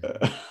 Yeah.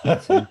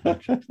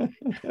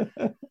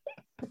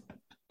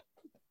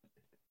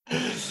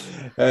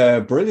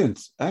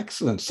 Brilliant,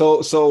 excellent.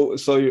 So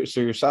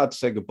you're sad to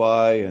say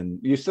goodbye, and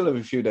you still have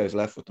a few days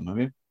left with them, have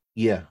you?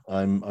 Yeah,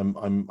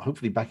 I'm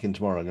hopefully back in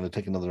tomorrow. I'm going to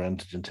take another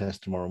antigen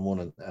test tomorrow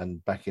morning,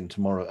 and back in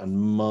tomorrow and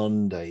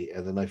Monday,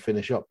 and then I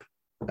finish up.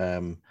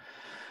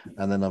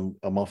 And then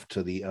I'm off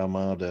to the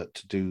Armada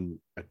to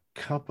do a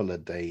couple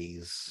of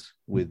days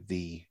with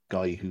the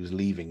guy who's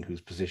leaving,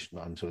 whose position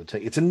I'm sort of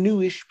taking. It's a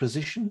newish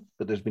position,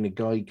 but there's been a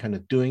guy kind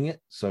of doing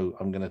it. So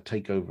I'm going to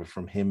take over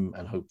from him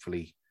and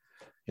hopefully,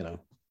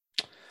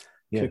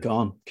 kick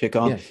on.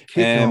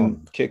 Yeah,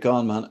 kick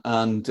on, man.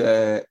 And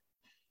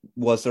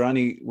was there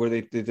any,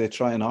 did they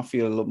try and offer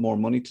you a little more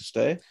money to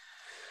stay?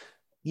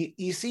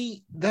 You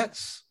see,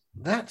 that's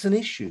an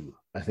issue,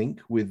 I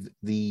think, with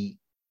the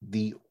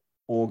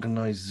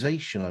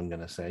organization. I'm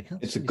going to say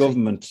it's a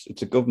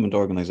government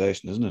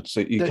organization, isn't it? So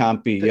you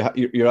can't be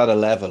you're at a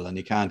level and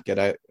you can't get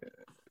out.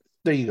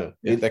 There you go.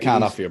 They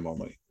can't offer you more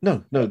money.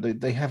 No,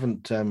 they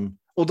haven't.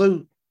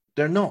 Although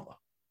they're not.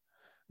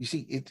 You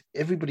see,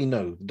 everybody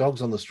knows, the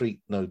dogs on the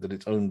street know that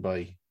it's owned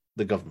by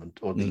the government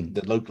or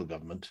the local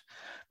government,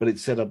 but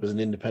it's set up as an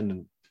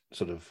independent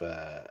sort of.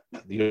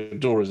 Your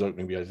door is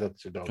opening behind.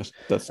 That's your dog.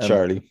 That's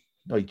Charlie.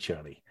 Oh,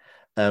 Charlie.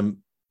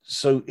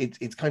 So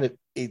it's kind of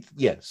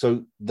yeah.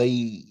 So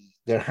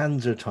their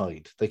hands are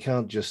tied. They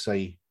can't just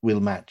say we'll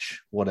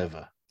match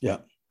whatever. Yeah,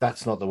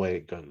 that's not the way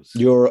it goes.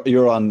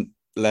 You're on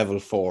level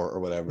 4 or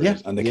whatever, yeah, it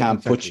is, and they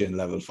can't put you in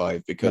level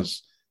 5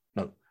 because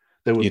no.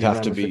 There would you'd be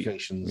have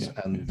ramifications,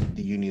 and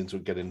the unions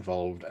would get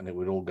involved, and it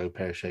would all go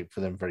pear-shaped for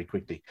them very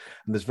quickly.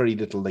 And there's very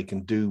little they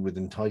can do with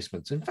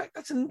enticements. In fact,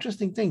 that's an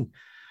interesting thing.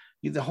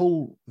 The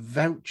whole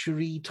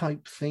vouchery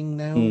type thing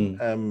now,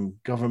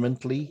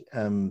 governmentally,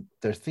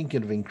 they're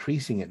thinking of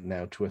increasing it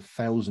now to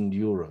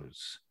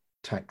 €1,000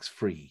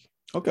 tax-free.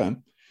 Okay,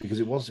 because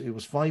it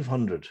was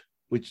 500,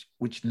 which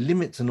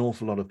limits an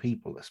awful lot of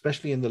people,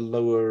 especially in the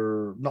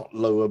lower, not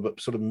lower,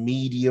 but sort of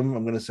medium.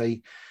 I'm going to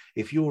say,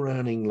 if you're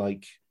earning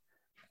like,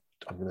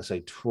 I'm going to say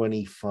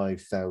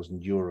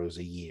 €25,000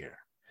 a year,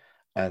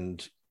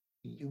 and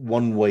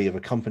one way of a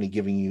company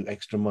giving you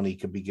extra money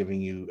could be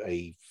giving you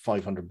a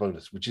 500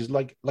 bonus, which is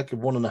like a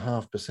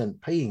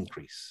 1.5% pay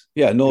increase.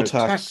 Yeah, no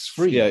tax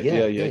free.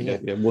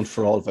 Yeah. One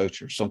for all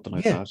voucher, something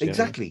like that.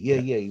 Exactly.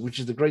 Yeah. Which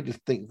is the greatest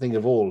thing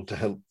of all, to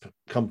help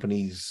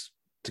companies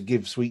to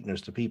give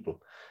sweeteners to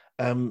people.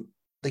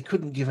 They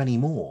couldn't give any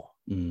more,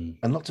 and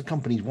lots of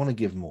companies want to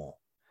give more.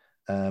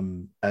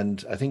 And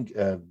I think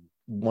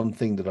one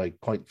thing that I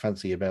quite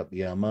fancy about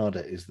the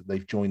Armada is that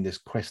they've joined this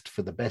quest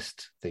for the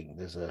best thing.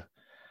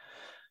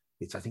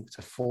 I think it's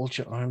a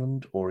Fáilte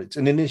Ireland, or it's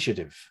an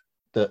initiative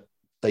that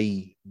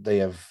they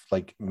have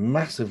like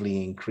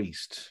massively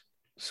increased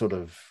sort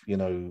of,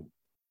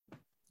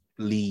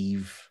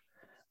 leave,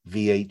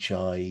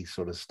 VHI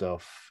sort of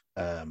stuff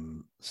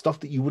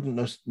that you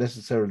wouldn't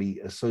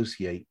necessarily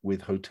associate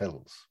with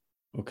hotels.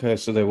 Okay,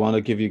 so they want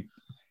to give you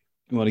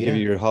give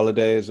you your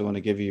holidays. They want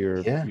to give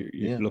you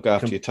your look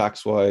after you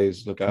tax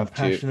wise. Look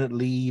after you. Compassionate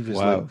leave is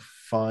like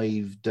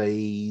 5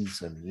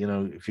 days,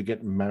 and if you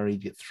get married,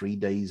 you get 3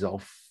 days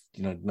off.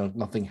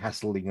 Nothing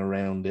hassling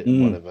around it,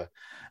 and whatever,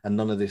 and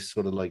none of this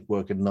sort of like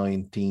working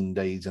 19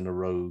 days in a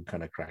row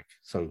kind of crack.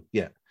 So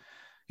yeah,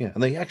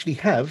 and they actually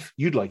have.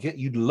 You'd like it.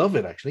 You'd love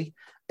it actually.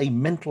 A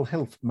mental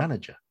health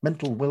manager,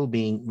 mental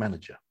well-being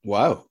manager.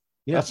 Wow,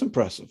 that's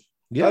impressive.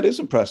 Yeah, that is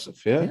impressive.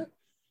 Yeah.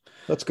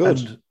 That's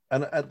good.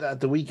 And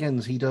at the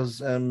weekends, he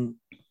does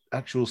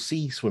actual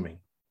sea swimming.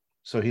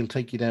 So he'll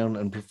take you down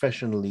and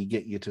professionally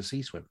get you to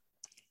sea swim.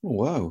 Oh,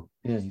 wow.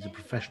 Yeah, he's a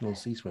professional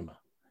sea swimmer.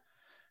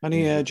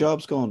 Any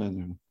jobs going in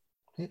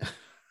there? Yeah.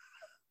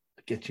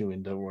 Get you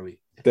in, don't worry.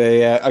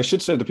 I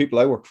should say the people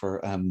I work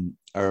for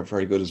are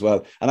very good as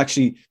well. And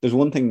actually, there's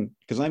one thing,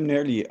 because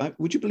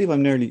would you believe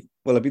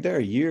I'll be there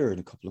a year in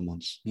a couple of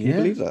months. Can you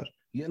believe that?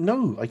 Yeah,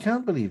 no, I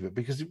can't believe it,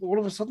 because all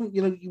of a sudden,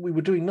 we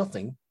were doing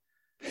nothing.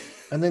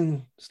 And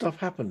then stuff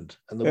happened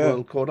and the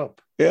world caught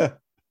up. Yeah,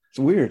 it's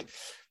weird.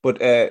 But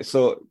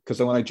because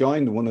when I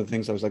joined, one of the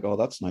things I was like, oh,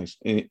 that's nice.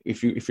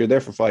 If you're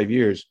there for 5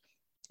 years,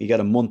 you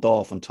get a month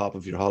off on top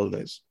of your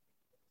holidays.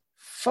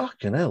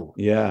 Fucking hell.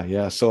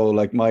 Yeah. So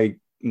like my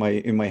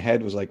in my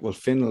head was like, well,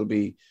 Finn will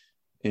be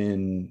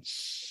in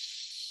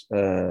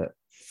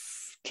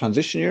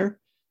transition year.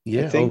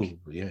 Yeah, I think.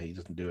 He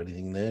doesn't do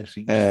anything there.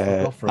 So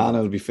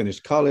Anna will be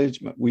finished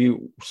college.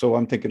 So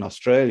I'm thinking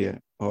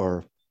Australia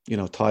or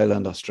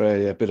Thailand,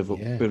 Australia, a bit of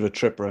a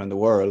trip around the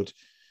world.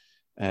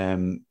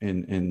 So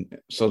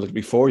it'll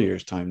be 4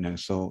 years time now.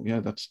 So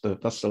yeah, that's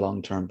the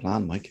long-term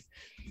plan, Mike.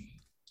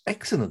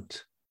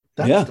 Excellent.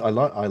 I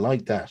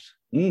like that.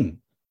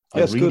 I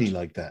really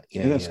like that.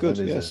 Yeah, that's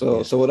good.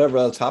 So whatever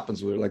else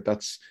happens, we're like,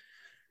 that's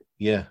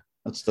kind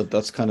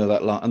of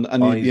that long.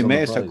 And you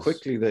amazed how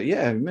quickly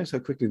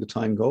the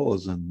time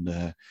goes.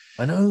 And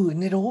I know,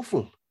 isn't it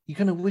awful? You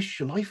kind of wish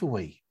your life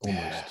away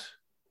almost.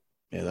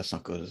 Yeah, that's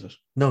not good, is it?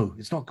 No,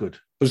 it's not good.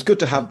 But it's good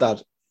to have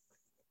that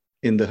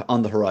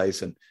on the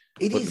horizon.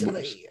 It is.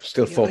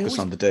 Still focus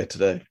on the day to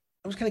day.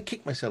 I was going to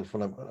kick myself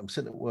when I'm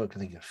sitting at work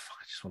and thinking, fuck,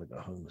 I just want to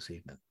go home this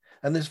evening.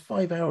 And there's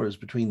 5 hours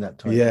between that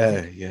time.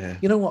 Yeah.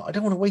 You know what? I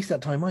don't want to waste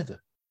that time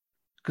either,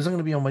 because I'm going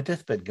to be on my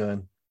deathbed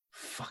going,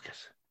 fuck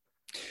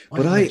it. Why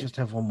don't I just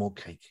have one more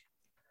cake?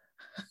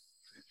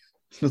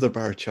 Another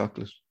bar of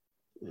chocolate.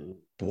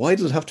 But why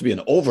does it have to be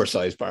an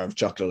oversized bar of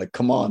chocolate? Like,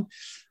 come on.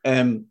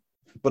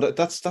 But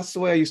that's the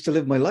way I used to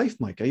live my life,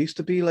 Mike. I used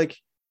to be like,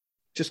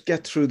 just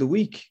get through the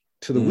week.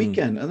 to the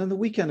weekend, and then the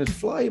weekend would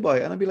fly by,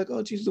 and I'd be like,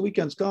 oh geez, the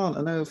weekend's gone,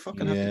 and I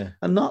fucking have to,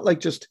 and not like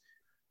just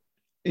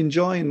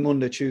enjoying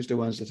Monday, Tuesday,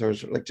 Wednesday,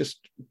 Thursday, like just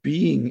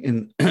being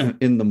in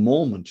in the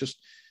moment, just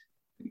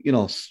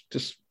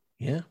just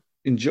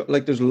enjoy.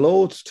 Like there's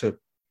loads to,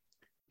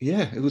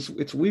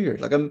 it's weird.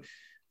 Like I'm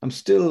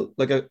still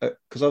like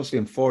because obviously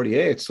I'm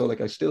 48, so like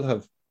I still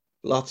have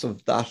lots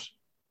of that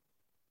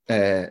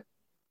that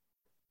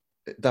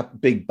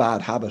big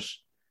bad habit.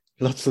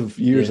 Lots of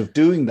years of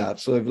doing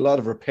that, so I have a lot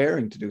of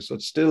repairing to do. So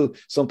it's still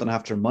something I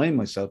have to remind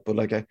myself. But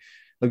like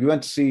we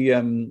went to see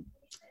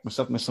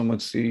myself and my son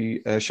went to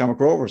see Shamrock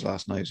Rovers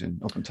last night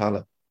up in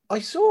Tala.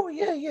 I saw,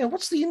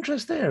 What's the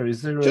interest there?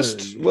 Is there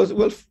just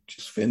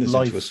Finn is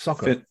into his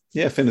soccer?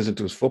 Finn is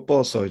into his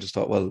football, so I just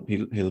thought, well,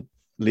 he'll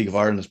League of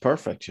Ireland is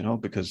perfect,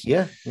 because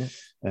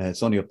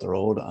it's only up the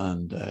road,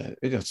 and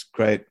it's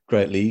great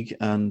league,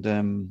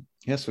 and.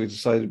 So we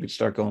decided we'd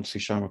start going to see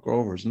Shamrock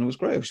Rovers, and it was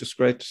great. It was just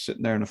great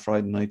sitting there on a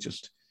Friday night,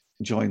 just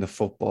enjoying the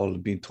football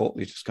and being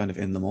totally just kind of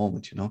in the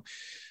moment,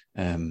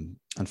 and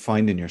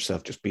finding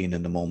yourself just being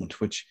in the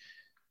moment, which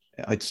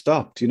I'd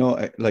stopped,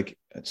 like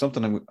it's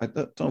something I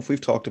don't know if we've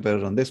talked about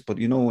it on this, but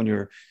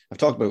when I've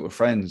talked about it with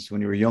friends,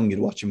 when you were young, you'd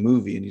watch a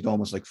movie and you'd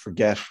almost like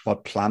forget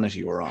what planet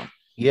you were on.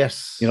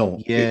 Yes.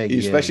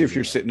 Especially if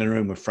you're sitting in a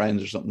room with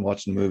friends or something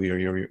watching a movie, or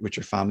you're with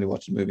your family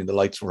watching a movie and the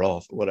lights were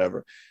off or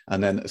whatever.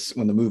 And then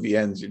when the movie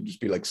ends, you'd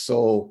just be like,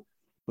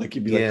 like,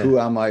 who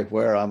am I?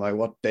 Where am I?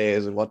 What day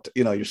is it?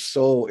 You're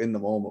so in the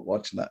moment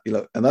watching that,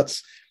 and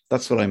that's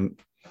what I'm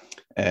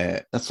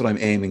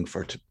aiming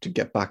for, to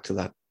get back to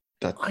that.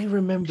 I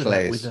remember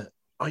place. That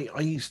with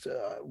I used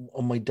to,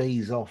 on my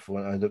days off,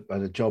 when I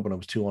had a job and I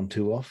was 2 on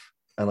 2 off,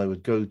 and I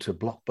would go to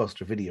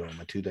Blockbuster Video on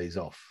my 2 days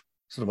off.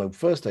 So my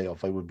first day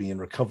off, I would be in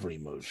recovery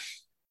mode.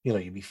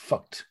 You'd be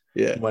fucked.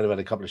 Yeah. You might have had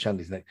a couple of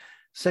shandies next.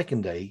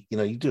 Second day,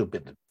 you do a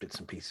bits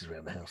and pieces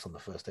around the house on the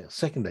first day.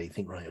 Second day, you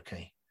think, right,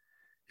 okay,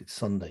 it's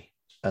Sunday.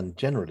 And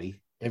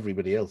generally,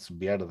 everybody else would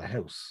be out of the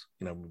house.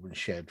 We were in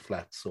shared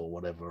flats or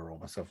whatever, or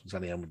myself and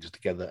Sally Ann were just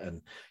together,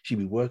 and she'd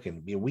be working.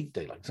 It'd be a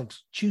weekday, like some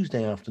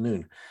Tuesday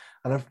afternoon.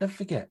 And I'll never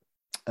forget,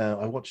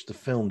 I watched the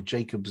film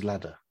Jacob's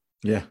Ladder.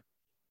 Yeah.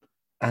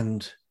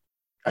 And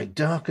I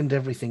darkened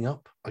everything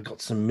up. I got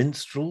some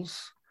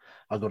minstrels.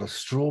 I got a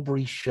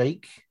strawberry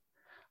shake.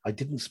 I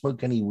didn't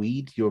smoke any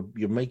weed. You're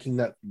making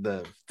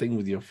the thing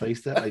with your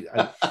face there. I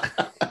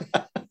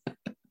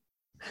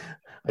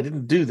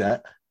didn't do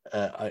that.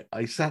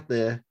 I sat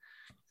there,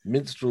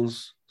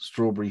 minstrels,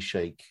 strawberry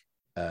shake,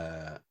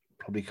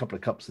 probably a couple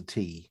of cups of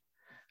tea,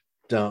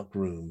 dark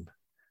room,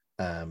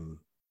 and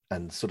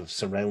sort of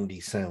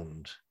surroundy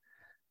sound.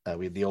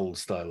 We had the old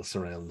style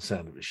surround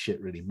sound. It was shit,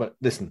 really. But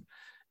listen,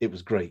 it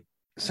was great.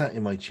 Sat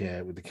in my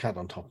chair with the cat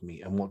on top of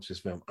me and watched this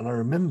film. And I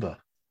remember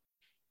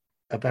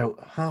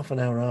about half an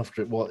hour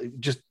after it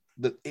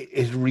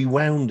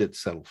rewound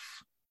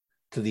itself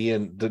to the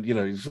end, that,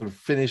 it sort of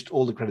finished,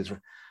 all the credits.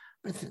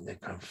 I think they're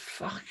going,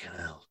 fucking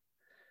hell,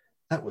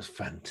 that was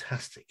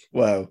fantastic.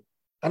 Wow.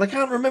 And I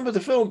can't remember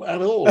the film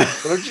at all.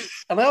 But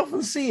I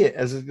often see it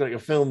as like a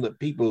film that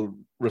people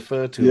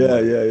refer to.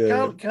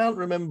 Yeah. Can't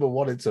remember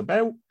what it's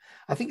about.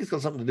 I think it's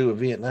got something to do with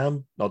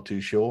Vietnam. Not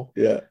too sure.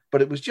 Yeah.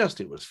 But it was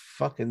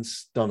fucking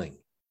stunning.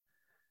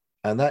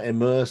 And that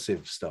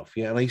immersive stuff.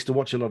 Yeah. And I used to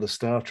watch a lot of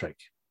Star Trek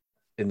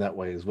in that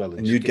way as well.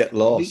 And you'd get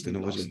lost in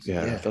it.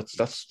 Yeah.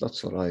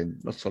 That's what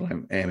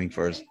I'm aiming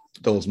for, is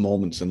those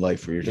moments in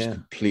life where you're just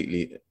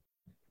completely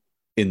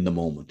in the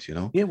moment,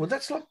 Yeah. Well,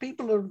 that's what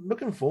people are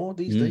looking for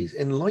these days.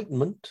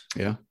 Enlightenment.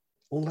 Yeah.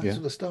 All that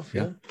sort of stuff.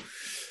 Yeah.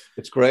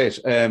 It's great.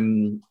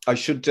 I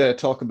should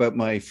talk about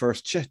my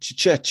first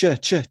check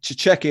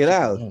it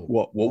out.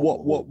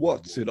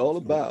 What's it all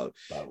about?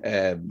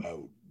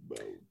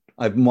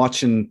 I'm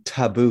watching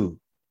Taboo.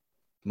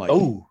 Mike.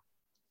 Oh,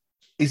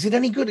 is it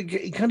any good?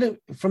 It kind of,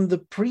 from the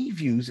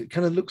previews, it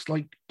kind of looks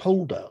like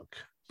Poldark,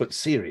 but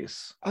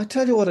serious. I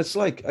tell you what it's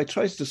like. I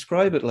try to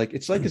describe it like,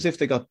 it's like as if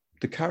they got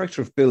the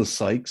character of Bill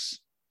Sykes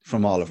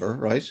from Oliver,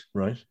 right?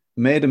 Right.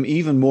 Made him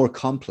even more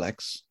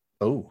complex.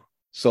 Oh.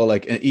 So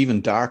like even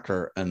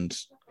darker, and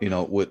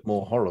with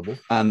more horrible.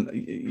 And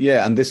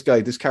and this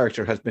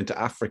character has been to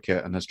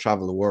Africa and has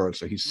traveled the world,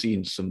 so he's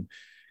seen some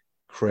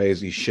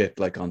crazy shit,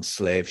 like on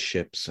slave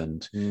ships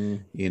and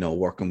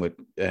working with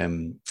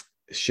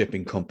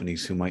shipping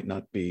companies who might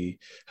not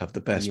have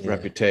the best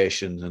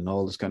reputations and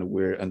all this kind of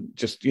weird, and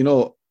just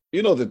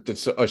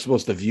that I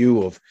suppose the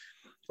view of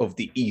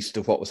the East,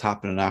 of what was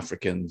happening in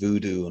Africa and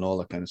voodoo and all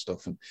that kind of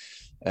stuff. And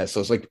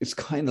so it's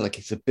kind of like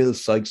it's a Bill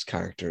Sykes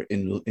character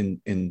in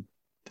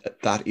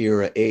that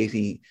era,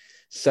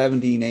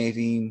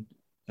 1817,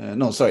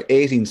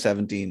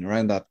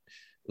 around that,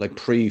 like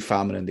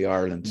pre-famine in the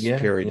Ireland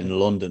period in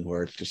London,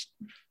 where it's just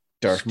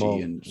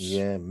dirty and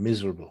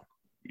miserable,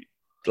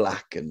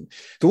 black. And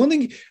the one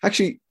thing,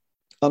 actually,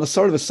 on a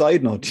sort of a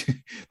side note,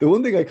 the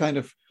one thing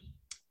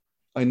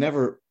I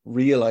never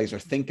realize or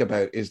think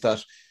about is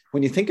that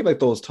when you think about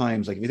those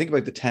times, like if you think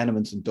about the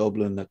tenements in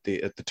Dublin at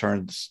the turn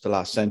of the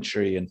last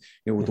century, and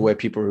with the way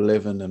people were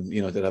living, and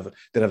they'd have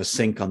a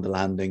sink on the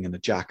landing and the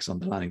jacks on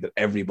the landing that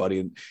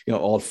everybody,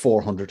 all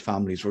 400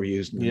 families were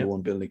using in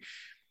one building.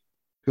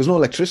 There was no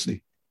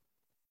electricity.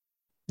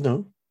 No,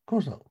 of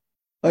course not.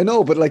 I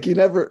know, but like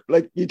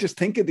you just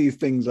think of these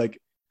things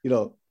like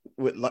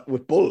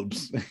with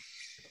bulbs.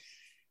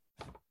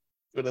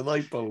 With a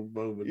light bulb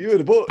moment. You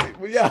had a bulb,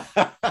 yeah.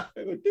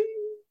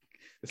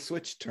 The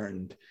switch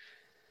turned.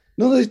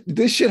 No,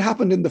 this shit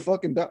happened in the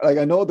fucking dark. Like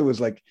I know there was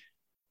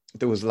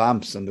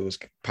lamps and there was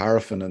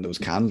paraffin and there was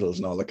candles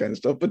and all that kind of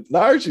stuff, but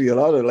largely a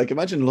lot of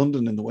imagine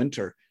London in the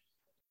winter.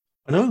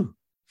 I know,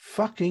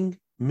 fucking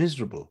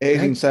miserable.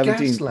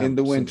 1817 in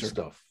the winter,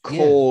 stuff.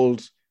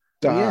 Cold,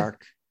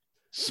 dark,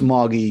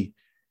 smoggy,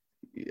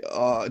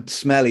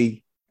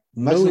 smelly.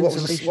 Imagine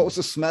what was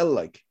the smell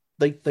like?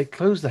 They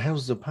closed the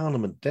Houses of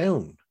Parliament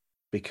down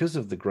because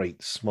of the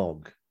great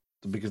smog.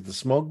 Because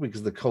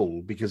the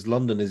cold, because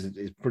London is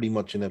pretty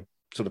much in a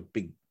sort of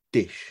big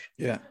dish.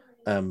 Yeah.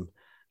 And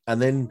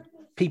then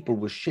people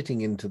were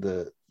shitting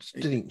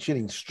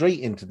straight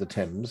into the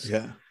Thames.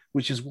 Yeah.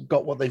 Which has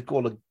got what they've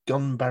called a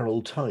gun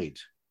barrel tide.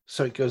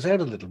 So it goes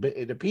out a little bit.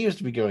 It appears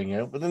to be going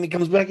out, but then it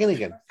comes back in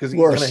again because it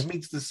kind of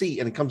meets the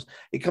sea and it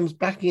comes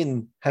back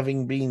in,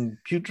 having been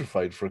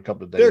putrefied for a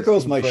couple of days. There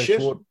goes my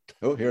shit. Water.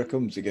 Oh, here it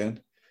comes again.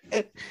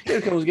 Here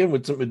it comes again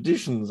with some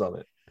additions on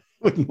it.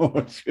 With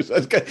more,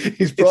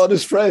 he's brought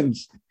his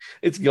friends.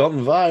 It's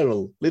gone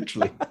viral,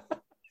 literally.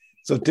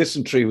 So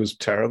dysentery was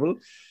terrible.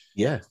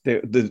 Yeah,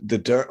 the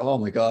dirt. Oh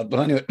my god! But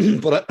anyway,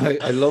 but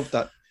I love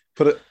that.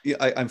 But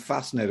I'm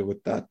fascinated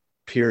with that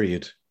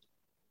period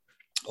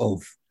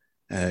of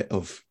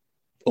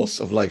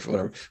life, or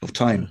whatever, of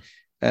time.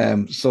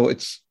 So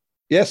it's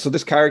So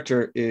this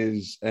character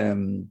is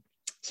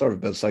sort of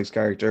a Bill Sykes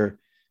character,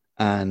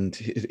 and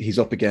he's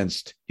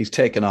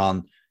taken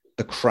on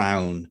the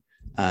Crown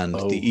and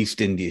the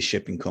East India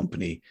Shipping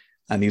Company,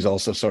 and he's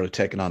also sort of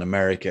taken on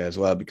America as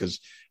well, because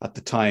at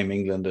the time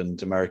England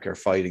and America are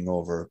fighting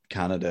over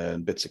Canada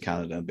and bits of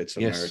Canada and bits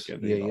of America,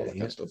 and all that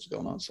kind of stuff's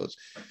going on. So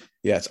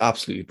it's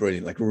absolutely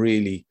brilliant. Like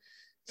really,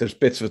 there's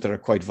bits of it that are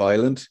quite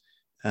violent,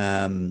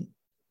 and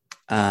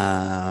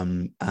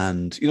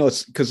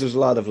it's because there's a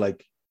lot of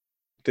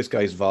this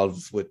guy's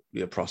involved with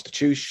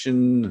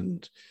prostitution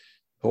and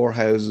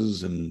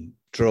whorehouses and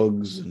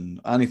drugs and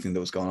anything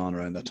that was going on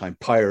around that time.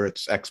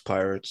 Pirates,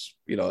 ex-pirates,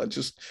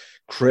 just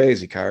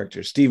crazy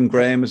characters. Stephen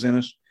Graham is in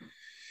it.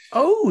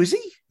 Oh, is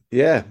he?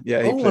 Yeah.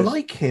 I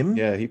like him.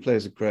 Yeah, he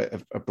plays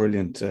a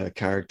brilliant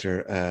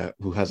character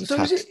who has a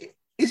so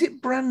is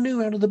it brand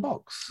new out of the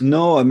box?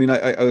 No, I mean,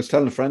 I was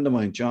telling a friend of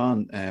mine,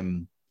 John,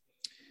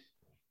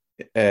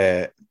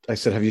 I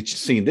said, have you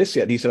seen this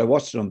yet? And he said, I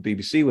watched it on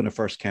BBC when it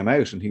first came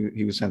out, and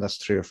he was saying that's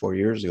 3 or 4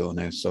 years ago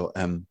now. So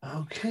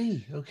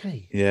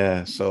okay.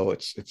 Yeah, so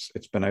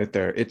it's been out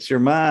there. It's your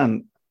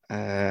man,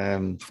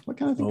 what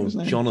can I think of his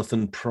name?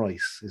 Jonathan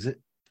Pryce, is it?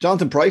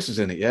 Jonathan Pryce is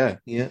in it, yeah.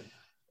 Yeah.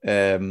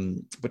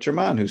 But your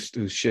man who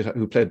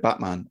played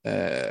Batman,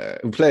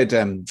 who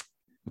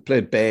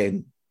played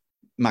Bane,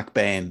 Mac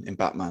Bane in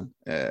Batman.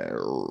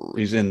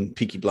 He's in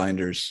Peaky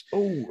Blinders.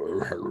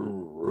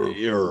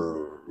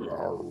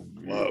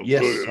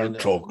 Yes, I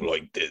talk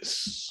like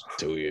this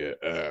to you.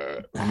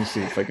 Let me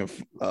see if I can.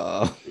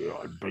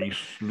 I'm based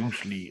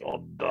loosely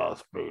on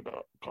Darth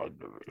Vader,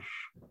 kind of.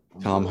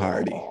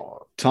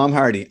 Tom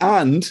Hardy,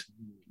 and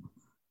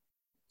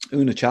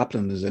Una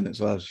Chaplin is in it as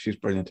well. She's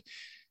brilliant.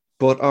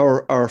 But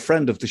our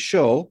friend of the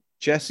show,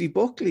 Jessie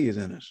Buckley, is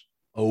in it.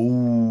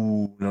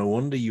 Oh, no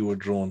wonder you were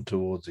drawn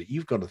towards it.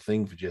 You've got a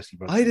thing for Jessie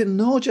Buckley. I didn't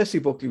know Jessie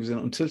Buckley was in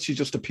it until she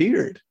just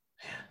appeared.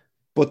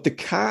 But the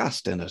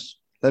cast in it,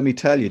 let me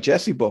tell you,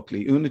 Jessie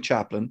Buckley, Una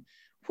Chaplin.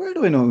 Where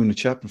do I know Una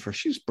Chaplin for?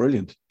 She's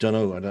brilliant. Don't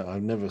know.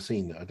 I've never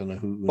seen it. I don't know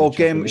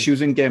who. She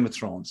was in Game of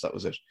Thrones. That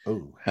was it.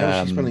 Oh,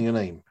 how's she spelling her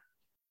name?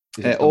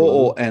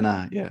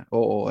 Oona, yeah,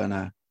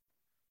 Oona,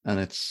 and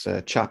it's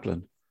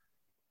Chaplin.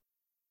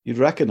 You'd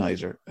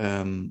recognize her.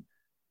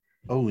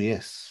 Oh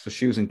yes. So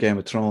she was in Game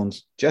of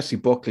Thrones. Jessie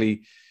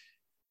Buckley,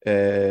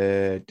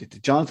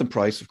 Jonathan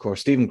Pryce, of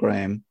course, Stephen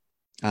Graham.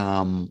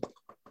 There's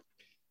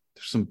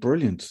some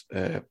brilliant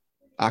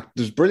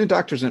there's brilliant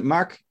actors in it.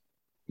 Mark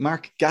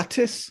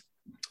Gatiss.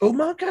 Oh,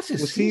 Mark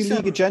Gatiss. Was he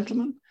League of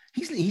Gentlemen?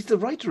 He's the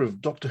writer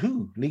of Doctor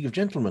Who, League of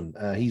Gentlemen.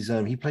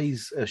 He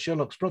plays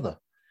Sherlock's brother.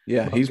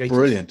 Yeah, Mark Gatiss.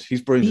 Brilliant.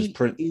 He's brilliant.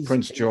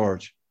 Prince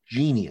George.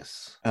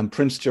 Genius. And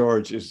Prince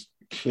George is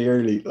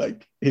clearly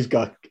he's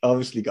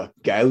obviously got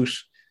gout.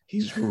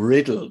 He's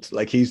riddled,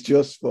 he's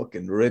just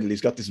fucking riddled.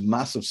 He's got this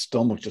massive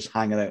stomach just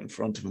hanging out in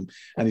front of him,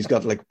 and he's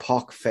got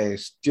pock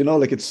face.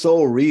 It's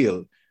so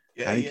real,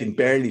 and he can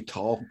barely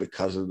talk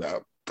because of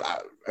that.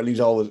 And he's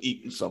always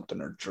eating something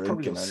or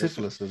drinking.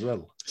 Syphilis as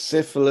well.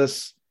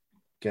 Syphilis,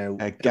 gout,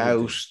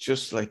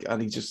 just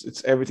and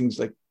it's everything's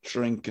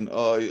drinking.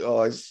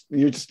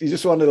 You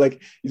just want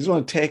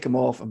to take him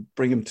off and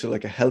bring him to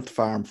a health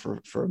farm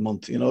for a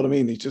month. You know what I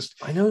mean?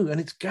 I know, and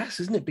it's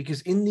gas, isn't it?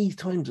 Because in these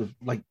times of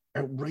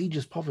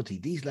outrageous poverty,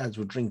 these lads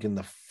were drinking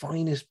the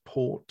finest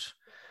port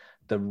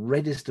the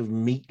reddest of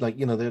meat. Like,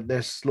 you know,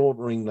 they're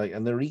slaughtering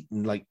and they're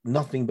eating like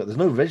nothing, but there's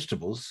no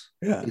vegetables.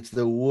 Yeah. It's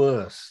the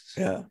worst.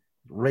 Yeah.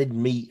 Red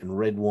meat and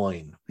red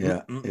wine.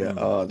 Yeah. Yeah.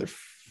 Oh, they're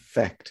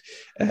fecked.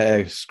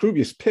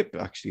 Scroobius Pip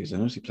actually is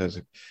in it. He plays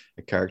a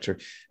character.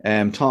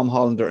 Tom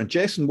Hollander and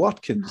Jason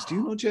Watkins. Do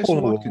you know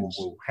Jason Watkins?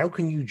 How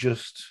can you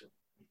just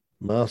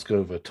mask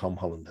over Tom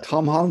Hollander?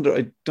 Tom Hollander,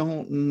 I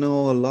don't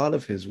know a lot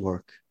of his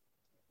work.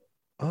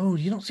 Oh,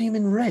 you don't see him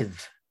in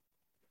Rev?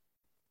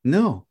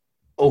 No.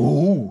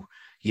 Oh,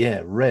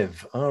 yeah,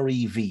 Rev,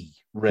 R-E-V,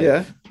 Rev.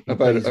 Yeah,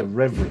 about a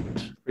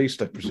reverend priest,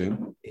 I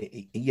presume.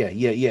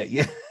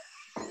 Yeah.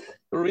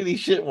 A really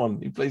shit one.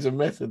 He plays a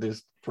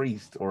Methodist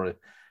priest or a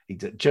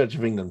Church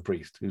of England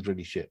priest who's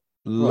really shit.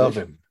 Love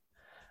him.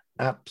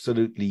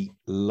 Absolutely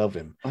love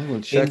him. I will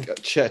check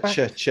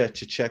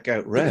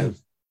out Rev.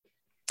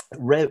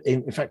 Rev.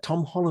 In fact,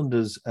 Tom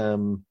Hollander's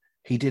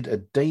he did a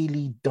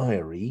daily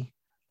diary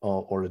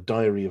or a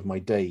diary of my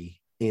day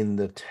in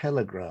the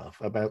Telegraph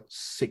about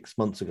 6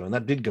 months ago, and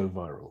that did go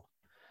viral.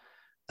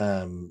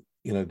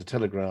 You know, the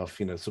Telegraph,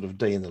 you know, sort of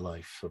day in the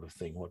life sort of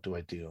thing. What do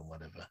I do and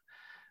whatever.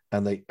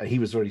 And he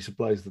was very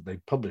surprised that they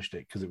published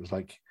it because it was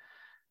like,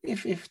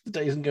 if the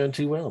day isn't going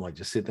too well, I might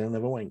just sit there and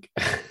have a wank.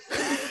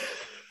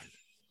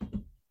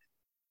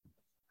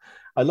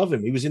 I love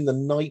him. He was in the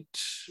Night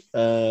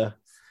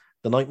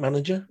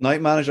Manager.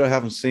 Night Manager I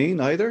haven't seen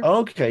either.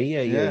 Okay,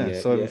 yeah.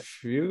 So I have a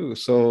few.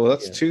 So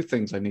that's two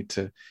things I need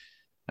to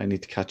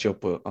catch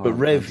up with. But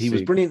Rev, he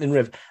was brilliant in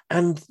Rev.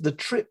 And The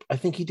Trip, I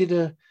think he did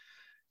a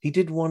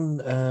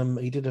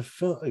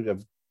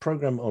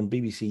program on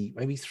BBC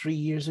maybe 3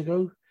 years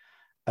ago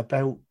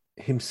about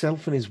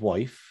himself and his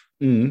wife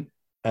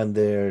and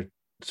their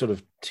sort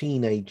of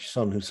teenage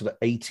son who's sort of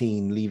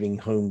 18, leaving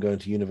home, going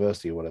to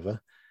university or whatever.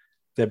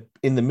 They're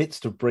in the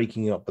midst of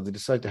breaking up, but they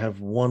decide to have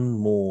one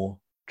more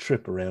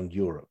trip around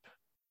Europe.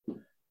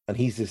 And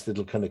he's this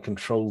little kind of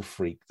control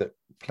freak that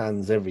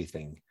plans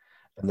everything.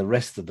 And the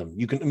rest of them,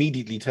 you can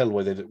immediately tell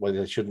why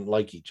they shouldn't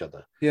like each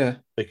other. Yeah.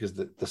 Because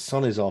the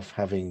son is off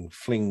having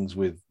flings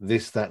with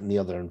this, that, and the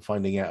other and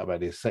finding out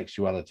about his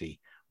sexuality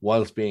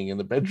whilst being in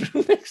the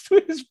bedroom next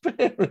to his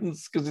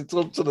parents. Because it's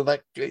all sort of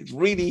it's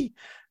really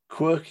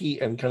quirky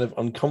and kind of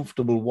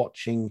uncomfortable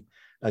watching.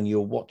 And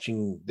you're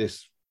watching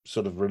this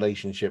sort of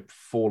relationship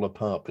fall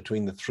apart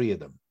between the three of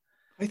them.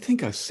 I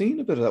think I've seen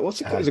a bit of that.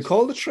 What's it called? Is it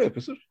called The Trip?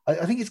 Is it?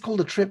 I think it's called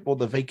The Trip or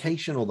The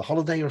Vacation or The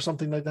Holiday or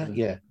something like that.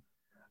 Yeah.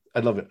 I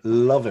love it.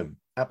 Love him.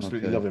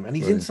 Absolutely love him. And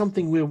he's in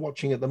something we're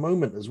watching at the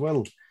moment as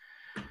well.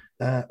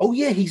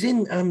 He's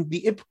in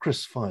the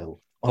Ipcris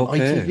File on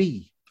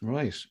ITV.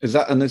 Right. Is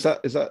that new?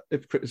 Is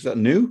that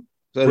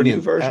a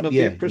new version of the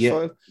Ipcris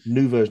File?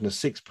 New version, a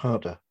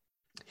 6-parter.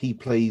 He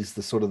plays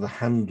the sort of the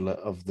handler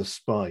of the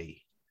spy.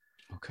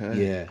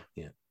 Okay.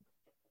 Yeah.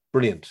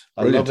 Brilliant.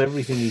 I love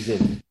everything he's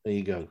in. There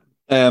you go.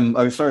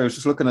 I'm sorry, I was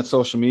just looking at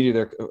social media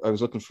there. I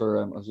was looking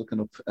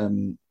up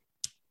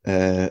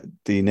the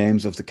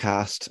names of the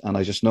cast, and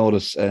I just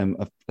noticed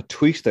a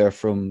tweet there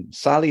from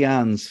Sally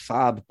Ann's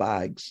Fab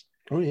Bags.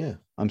 Oh yeah.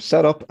 I'm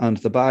set up and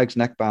the bags,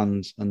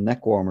 neckbands and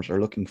neck warmers are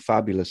looking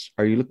fabulous.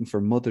 Are you looking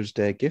for Mother's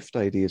Day gift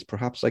ideas?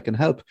 Perhaps I can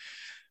help.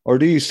 Or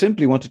do you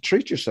simply want to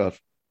treat yourself?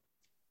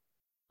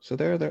 So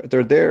they're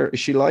there. Is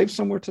she live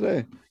somewhere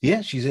today?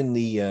 Yeah, she's in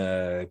the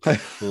I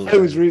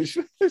was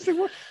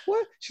like,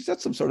 what? She's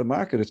at some sort of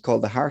market. It's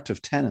called the Heart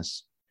of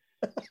Tennis.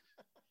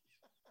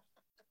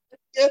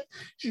 Yeah,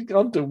 she's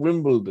gone to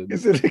Wimbledon.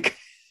 Is it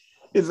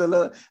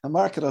a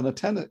market on a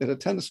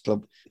tennis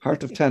club?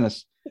 Heart of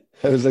Tennis.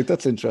 I was like,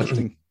 that's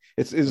interesting.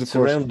 It's of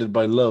surrounded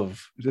by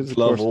love. It is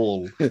love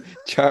all.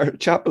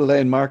 Chapel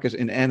Lane Market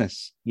in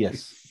Ennis.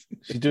 Yes,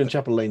 she's doing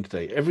Chapel Lane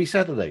today. Every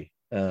Saturday.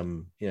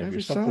 If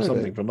you're stuck for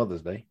something for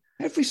Mother's Day.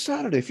 Every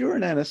Saturday, if you're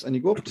in Ennis and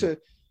you go up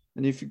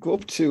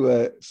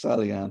to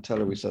Sally Ann, tell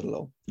her we said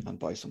hello and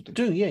buy something.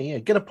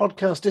 Get a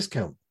podcast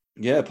discount.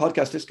 Yeah, a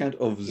podcast discount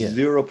of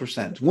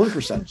 0%,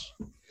 1%.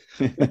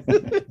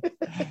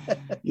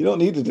 You don't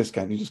need a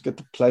discount. You just get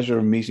the pleasure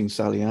of meeting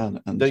Sally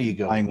Ann and there you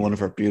go. Buying one of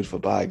her beautiful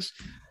bags.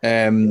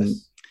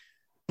 Yes.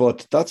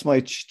 But that's my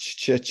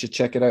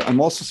check it out.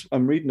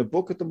 I'm reading a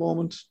book at the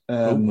moment.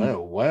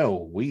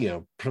 Wow! We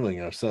are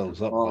pulling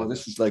ourselves up. Oh,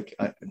 this is like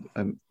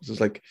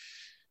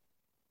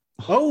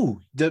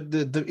Oh,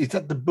 is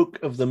that the book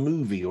of the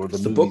movie or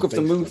the book of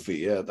the movie?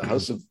 Yeah, the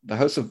house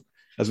of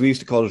as we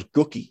used to call it,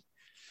 Gucci.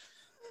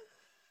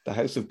 The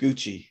House of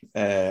Gucci,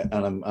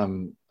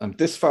 and I'm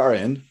this far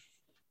in.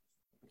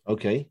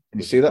 Okay, can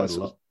you see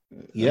that?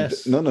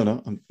 Yes. No.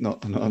 I'm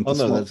not.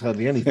 That's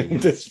hardly anything.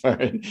 This far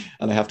in,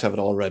 and I have to have it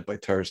all read by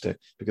Thursday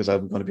because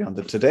I'm going to be on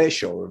the Today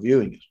Show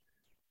reviewing it.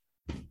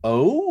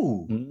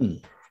 Oh,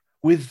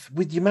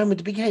 with your man with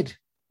the big head.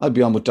 I'll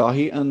be on with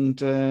Dahi and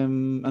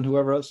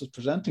whoever else is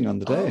presenting on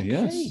the day. Okay.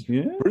 Yes,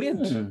 yeah,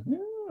 brilliant. Yeah.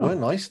 Oh,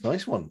 nice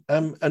one.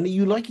 And are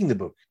you liking the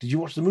book? Did you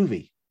watch the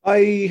movie?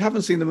 I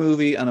haven't seen the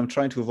movie, and I'm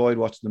trying to avoid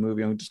watching the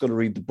movie. I'm just going to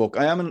read the book.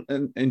 I am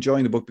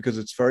enjoying the book because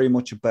it's very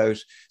much about,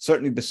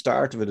 certainly the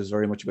start of it is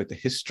very much about the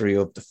history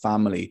of the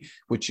family,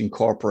 which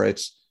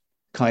incorporates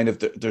kind of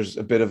there's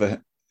a bit of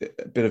a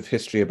a bit of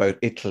history about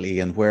Italy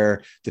and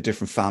where the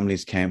different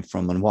families came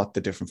from and what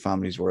the different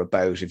families were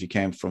about. If you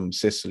came from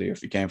Sicily, or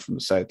if you came from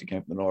the south, you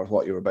came from the north,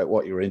 what you were about,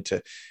 what you were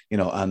into,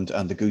 and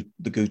the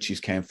Gucci's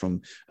came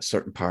from a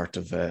certain part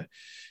of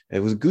it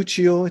was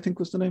Guccio, I think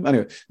was the name.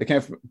 Anyway, they came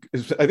from,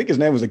 I think his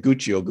name was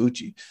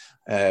Gucci,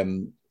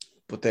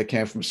 but they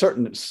came from a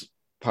certain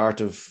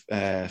part of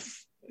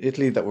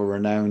Italy that were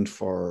renowned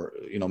for,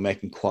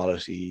 making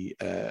quality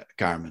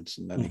garments,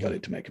 and then they got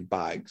into making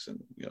bags, and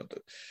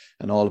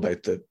and all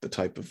about the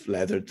type of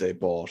leather they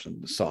bought,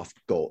 and the soft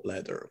goat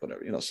leather or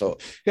whatever. So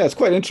yeah, it's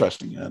quite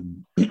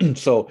interesting.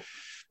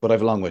 But I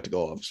have a long way to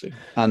go, obviously.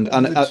 And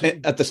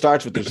at the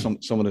start of it, there's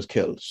someone who's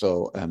killed.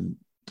 So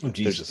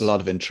there's a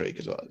lot of intrigue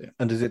as well. Yeah.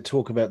 And does it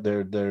talk about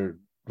their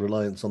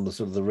reliance on the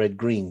sort of the red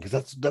green?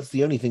 Because that's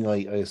the only thing I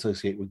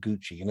associate with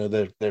Gucci.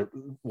 Their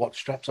watch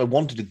straps. I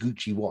wanted a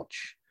Gucci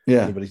watch.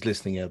 Yeah. Anybody's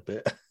listening out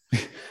there. I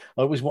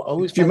always.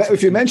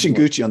 If you mention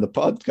Gucci on the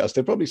podcast,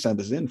 they'll probably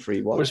send us in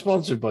free watch. We're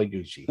sponsored by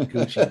Gucci.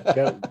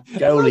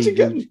 Gowley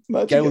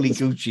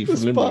Gucci from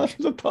Limerick.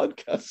 The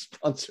podcast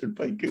sponsored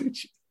by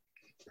Gucci.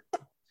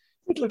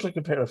 It looked like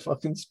a pair of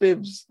fucking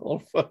spibs, all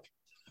fucking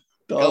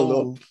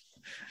gold.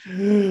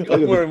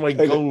 I'm wearing my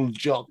gold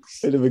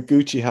jocks. I'd have a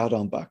Gucci hat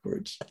on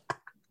backwards.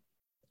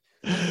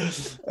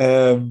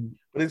 But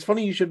it's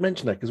funny you should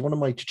mention that, because one of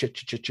my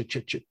check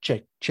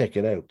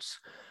it outs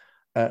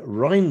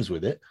rhymes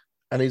with it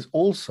and is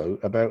also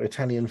about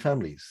Italian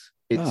families.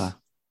 It's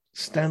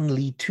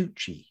Stanley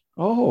Tucci.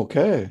 Oh,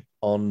 okay.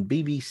 On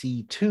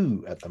BBC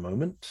Two at the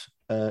moment,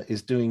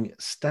 is doing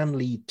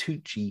Stanley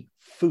Tucci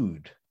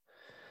Food.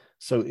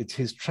 So it's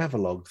his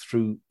travelogue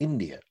through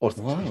India, or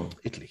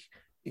Italy.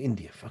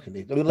 India, fucking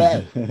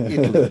Italy.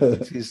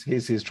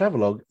 It's his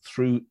travelogue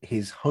through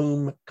his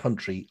home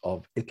country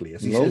of Italy.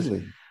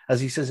 As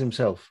he says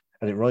himself,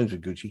 and it rhymes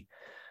with Gucci,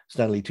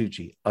 Stanley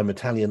Tucci, I'm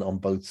Italian on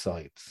both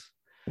sides.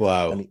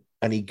 Wow.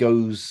 And he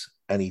goes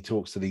and he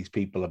talks to these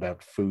people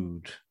about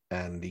food,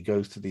 and he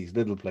goes to these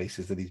little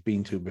places that he's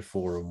been to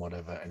before and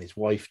whatever, and his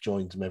wife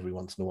joins him every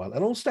once in a while.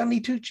 And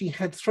Stanley Tucci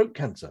had throat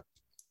cancer.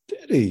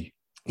 Did he?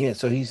 Yeah,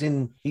 so he's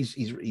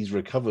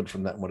recovered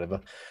from that and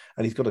whatever,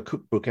 and he's got a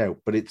cookbook out,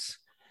 but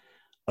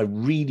I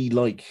really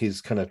like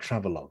his kind of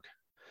travelogue.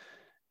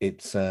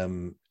 It's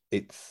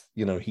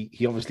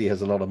he obviously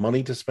has a lot of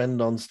money to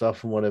spend on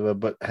stuff and whatever,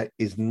 but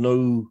is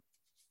no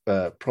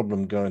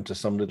problem going to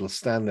some little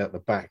stand out the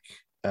back,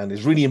 and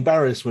is really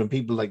embarrassed when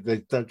people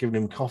they start giving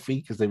him coffee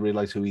because they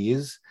realize who he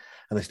is,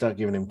 and they start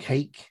giving him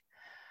cake.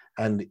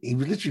 And he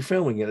was literally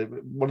filming it.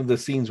 One of the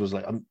scenes was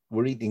like,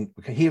 we're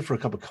here for a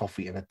cup of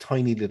coffee and a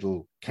tiny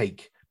little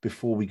cake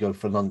before we go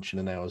for lunch in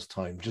an hour's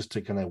time, just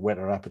to kind of whet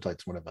our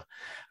appetites and whatever.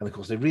 And of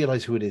course, they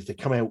realize who it is. They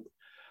come out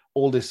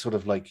all this sort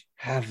of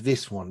have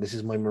this one. This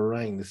is my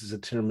meringue. This is a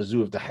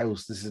tiramisu of the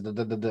house. This is have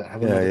another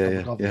cup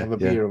of coffee, have a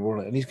beer.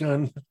 And he's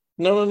going,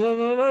 no,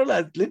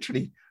 lads,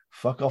 literally,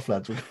 fuck off,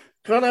 lads. We're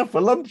going out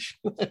for lunch.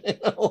 And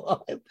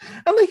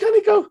they kind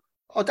of go,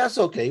 oh, that's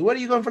okay. Where are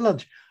you going for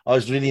lunch? Oh,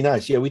 it's really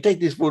nice. Yeah, we take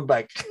this food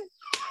back.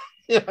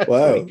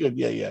 Wow. Very good.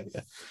 Yeah.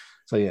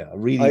 So yeah, I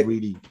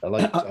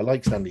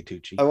like Stanley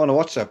Tucci. I want to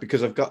watch that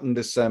because I've gotten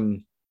this.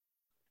 I've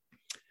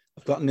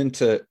gotten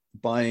into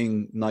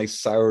buying nice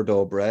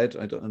sourdough bread.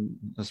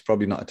 That's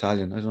probably not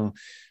Italian. I don't know,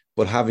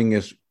 but having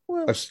it.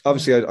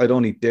 Obviously, I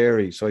don't eat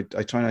dairy, so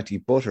I try not to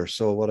eat butter.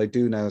 So what I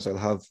do now is I'll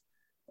have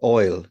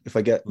oil if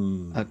I get.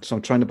 So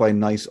I'm trying to buy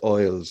nice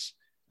oils.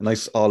 A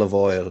nice olive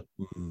oil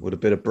with a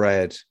bit of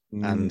bread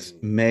and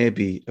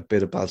maybe a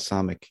bit of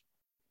balsamic,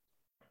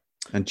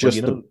 and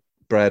just the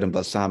bread and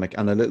balsamic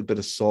and a little bit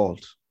of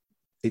salt.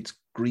 It's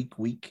Greek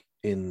week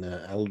in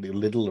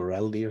Lidl or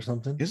Aldi or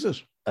something. Is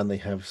it? And they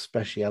have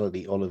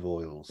speciality olive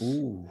oils.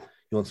 Ooh.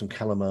 You want some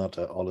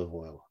Kalamata olive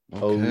oil?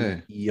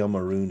 Okay. Oh,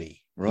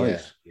 yummaroony.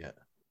 Right. Yeah.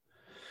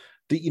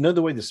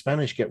 The way the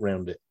Spanish get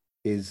around it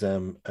is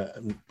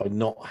by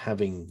not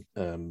having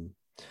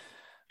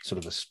sort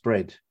of a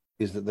spread.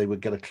 Is that they would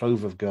get a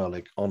clove of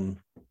garlic on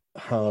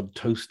hard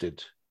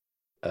toasted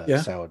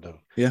sourdough,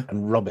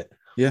 and rub it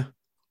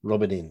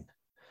in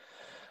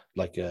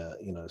like a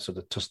sort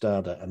of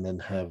tostada, and then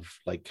have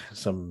like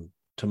some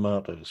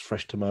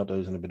fresh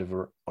tomatoes, and a bit of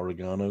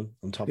oregano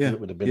on top of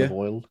it with a bit of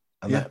oil,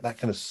 and that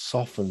kind of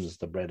softens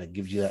the bread and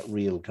gives you that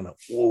real kind of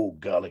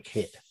garlic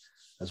hit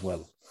as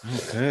well.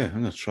 Okay, I'm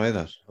gonna try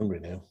that.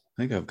 Hungry now.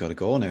 I think I've got to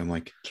go now,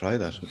 Mike. Try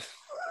that.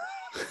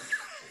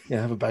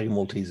 Yeah, have a bag of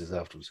Maltesers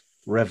afterwards.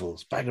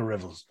 Revels, bag of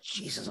Revels.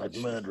 Jesus, I'd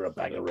murder a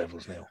bag of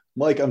Revels now.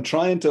 Mike, I'm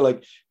trying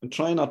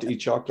not to eat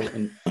chocolate,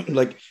 and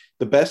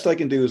the best I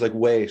can do is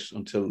wait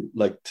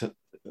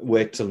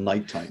till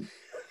nighttime.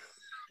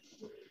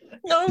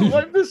 No,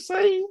 I'm the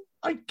same.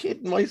 I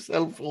kid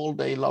myself all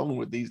day long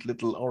with these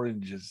little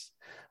oranges.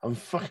 I'm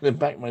fucking them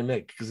back my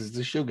neck because it's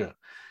the sugar,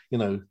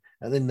 and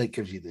then that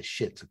gives you the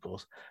shits, of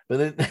course. But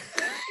then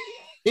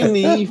in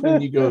the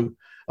evening you go,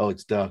 oh,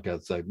 it's dark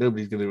outside.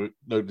 Nobody's going to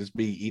notice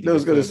me eating. No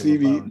one's going to see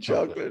me eating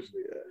chocolate.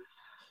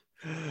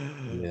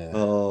 Yeah.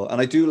 Oh,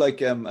 and I do at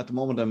the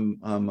moment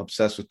I'm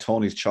obsessed with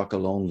Tony's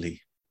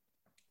Chocolonely.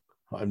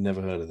 I've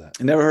never heard of that.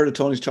 I never heard of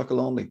Tony's Chocolate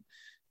Only.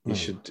 You No.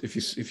 should,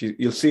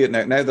 you'll see it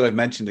now. Now that I've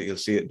mentioned it, you'll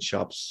see it in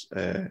shops.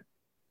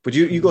 But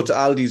you go to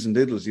Aldi's and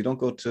Lidl's. You don't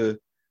go to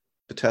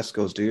the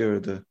Tesco's, do you? Or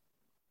the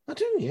I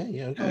do,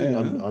 yeah. Okay.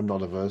 I'm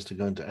not averse to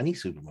going to any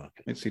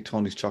supermarket. I'd see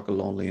Tony's Chocolate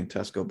Only in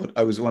Tesco. But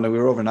when we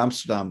were over in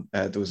Amsterdam,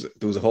 there was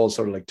a whole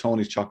sort of like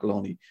Tony's Chocolate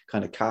Only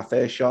kind of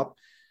cafe shop,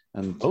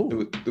 and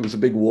there was a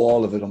big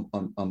wall of it on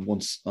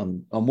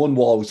one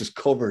wall was just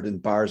covered in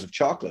bars of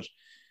chocolate,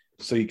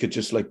 so you could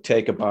just like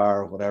take a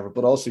bar or whatever,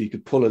 but also you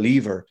could pull a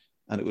lever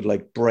and it would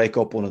like break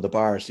up one of the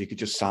bars, so you could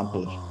just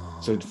sample it.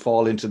 So it'd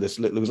fall into this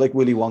little. It was like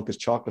Willy Wonka's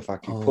chocolate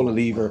factory. Pull a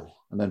lever,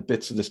 and then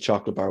bits of this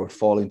chocolate bar would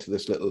fall into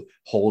this little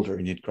holder,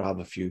 and you'd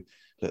grab a few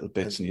little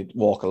bits, and you'd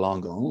walk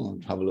along,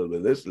 going, have a little bit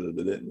of this, a little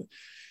bit of that.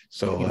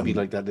 So you'd be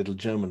like that little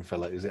German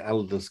fella. Is it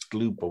Aldous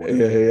Gloop or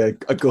whatever? Yeah.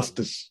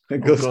 Augustus.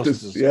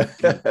 Yeah.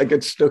 I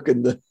get stuck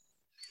in the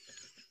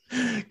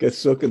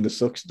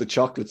suction, the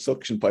chocolate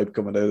suction pipe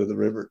coming out of the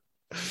river.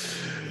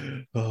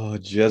 Oh,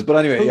 jeez. But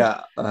anyway,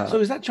 yeah. So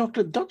is that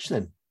chocolate Dutch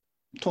then?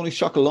 Tony's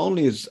Chocolate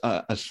Only is,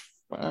 as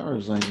far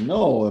as I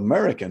know,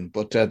 American,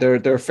 but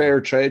they're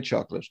fair trade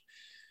chocolate.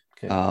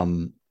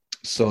 Okay.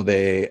 So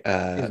they're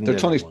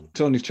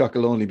Tony's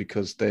Chocolate Only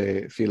because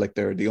they feel like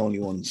they're the only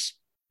ones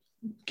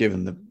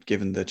given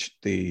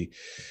the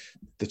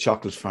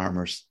chocolate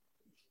farmers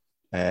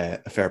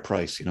a fair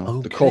price. You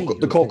know, the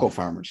cocoa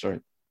farmers.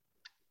 Sorry.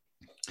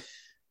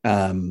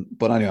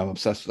 But anyway, I'm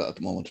obsessed with that at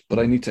the moment. But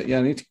I need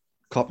to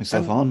cop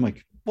myself on,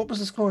 Mike. What was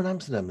the score in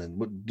Amsterdam then?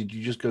 Did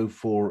you just go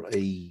for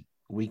a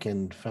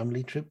weekend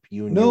family trip?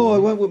 I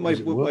went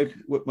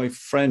with my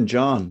friend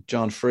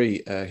John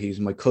Free. He's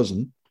my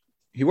cousin.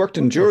 He worked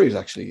in juries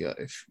actually.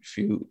 If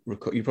you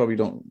recall, you probably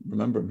don't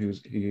remember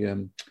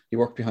him. He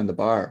worked behind the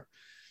bar.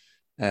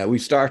 We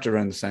started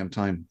around the same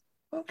time.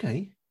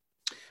 Okay.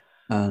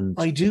 And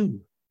I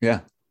do. Yeah.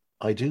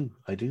 I do.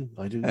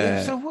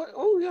 So what?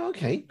 Oh yeah.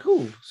 Okay.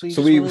 Cool.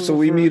 So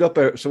we meet up.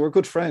 So we're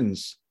good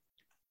friends.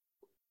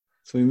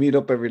 So we meet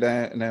up every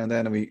day now and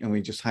then, and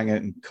we just hang out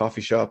in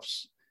coffee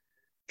shops,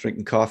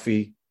 drinking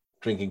coffee.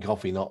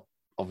 Not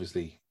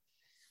obviously.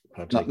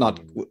 Not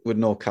with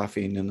no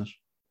caffeine in it.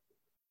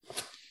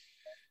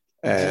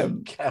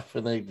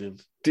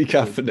 Decaffeinated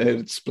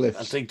spliffs.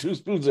 I take 2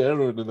 spoons of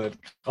heroin in that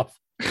coffee.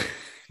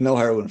 No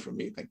heroin for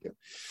me, thank you.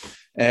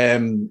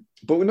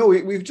 But no,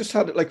 we've just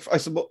had it. Like, I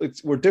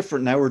suppose we're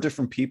different now. We're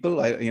different people.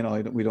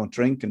 We don't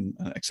drink and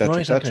etc.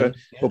 etc. Okay.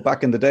 Yeah. But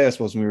back in the day, I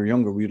suppose when we were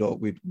younger,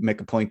 we'd make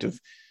a point of,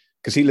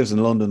 because he lives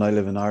in London, I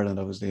live in Ireland,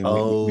 obviously.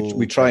 And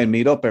we try and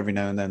meet up every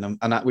now and then.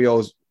 And we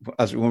always,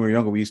 when we were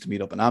younger, we used to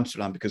meet up in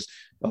Amsterdam because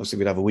obviously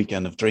we'd have a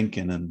weekend of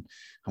drinking and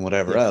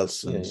whatever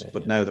else.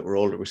 But now that we're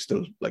older, we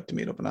still like to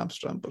meet up in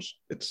Amsterdam, but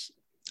it's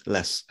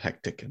less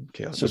hectic and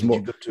chaos. So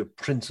you go to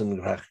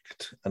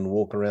Prinsengracht and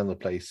walk around the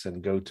place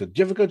and go to? Do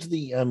you ever go to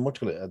the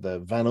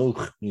the Van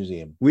Gogh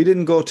Museum? We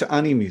didn't go to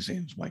any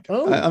museums, Mike.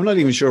 I'm not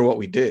even sure what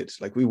we did.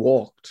 Like, we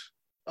walked.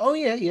 Oh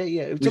yeah.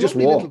 We just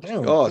walked.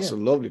 It's a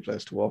lovely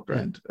place to walk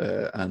around,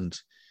 and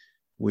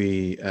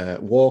we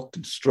walked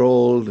and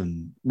strolled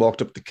and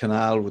walked up the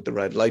canal with the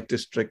red light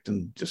district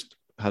and just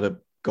had a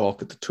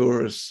gawk at the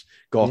tourists,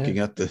 gawking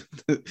at the,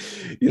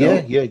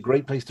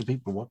 great place to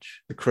people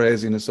watch the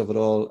craziness of it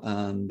all.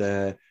 And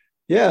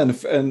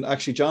and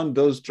actually John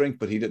does drink,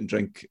 but he didn't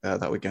drink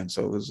that weekend,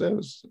 so it was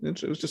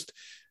just,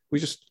 we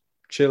just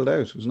chilled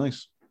out. It was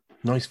nice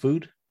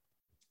food.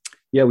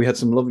 Yeah, we had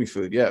some lovely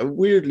food. Yeah,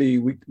 weirdly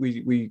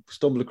we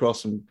stumbled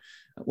across some.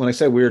 When I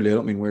say weirdly, I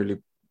don't mean weirdly,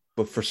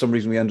 but for some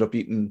reason we ended up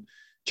eating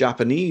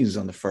Japanese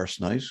on the first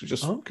night. We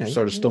just sort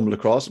of stumbled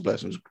across the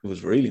place. It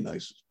was really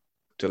nice,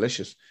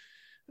 delicious.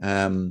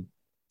 And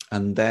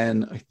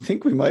then I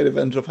think we might have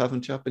ended up having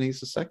Japanese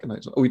the second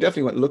night. We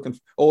definitely went looking.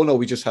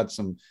 We just had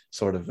some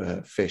sort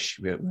of fish.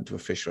 We went to a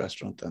fish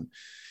restaurant then.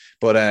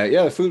 But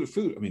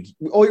food. I mean,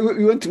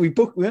 we went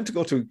to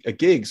go to a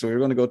gig. So we were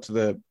going to go to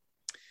the.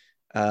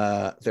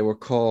 They were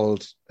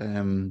called. What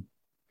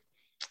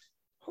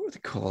were they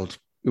called?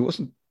 It was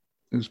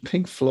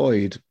Pink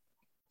Floyd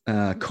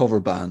cover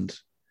band.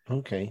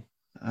 Okay.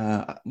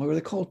 What were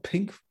they called?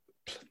 Pink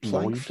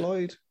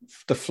Floyd?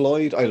 The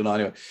Floyd? I don't know.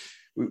 Anyway.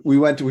 We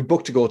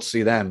booked to go to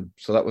see them,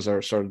 so that was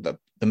our sort of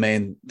the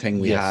main thing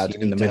we had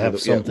in the middle of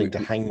something to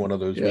hang one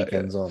of those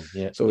weekends on.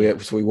 Yeah. So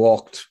we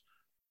walked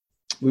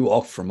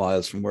for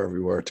miles from wherever we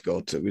were to go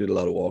to. We did a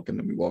lot of walking,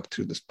 and we walked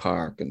through this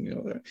park, and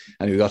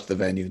and we got to the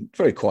venue,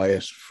 very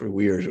quiet for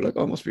weird. We're like,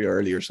 oh, it must be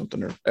early or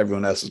something, or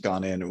everyone else has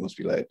gone in. It must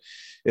be late.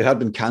 It had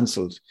been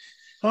cancelled.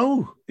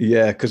 Oh,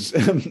 yeah, because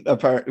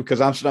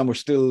Amsterdam were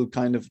still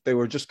they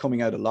were just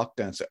coming out of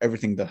lockdown, so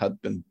everything that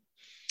had been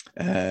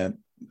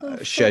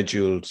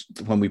scheduled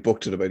when we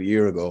booked it about a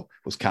year ago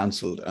was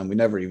cancelled, and we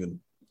never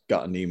even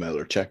got an email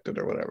or checked it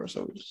or whatever.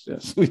 So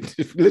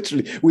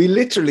we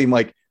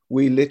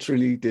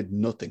literally did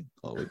nothing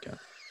all weekend.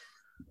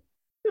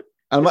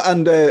 And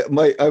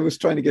I was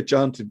trying to get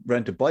John to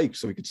rent a bike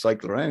so we could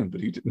cycle around,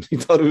 but he didn't. He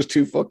thought it was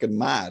too fucking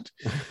mad.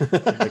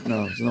 Like,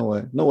 no, there's no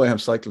way I'm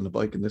cycling a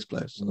bike in this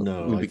place. So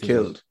we'll be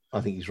killed. I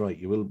think he's right.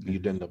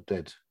 You'd end up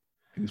dead.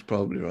 He's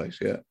probably right.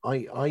 Yeah.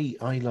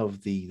 I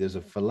love there's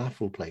a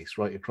falafel place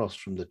right across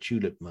from the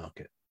Tulip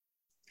Market.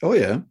 Oh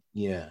yeah.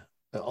 Yeah.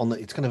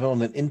 It's kind of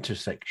on an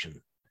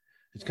intersection.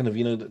 It's kind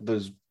of,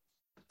 those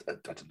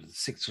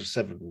 6 or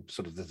 7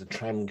 sort of, there's a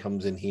tram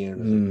comes in here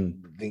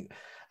and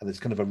it's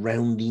kind of a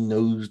roundy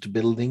nosed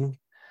building.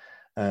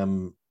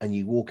 And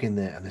you walk in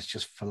there and it's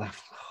just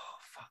falafel. Oh,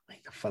 fuck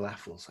me. The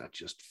falafels are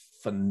just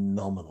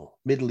phenomenal.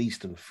 Middle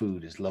Eastern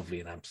food is lovely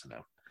in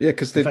Amsterdam. Yeah,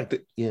 because they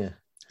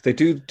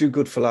do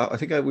good falafel. I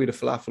think we had a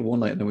falafel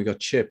one night and then we got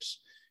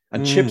chips.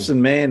 And chips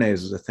and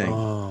mayonnaise is a thing.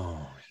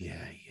 Oh,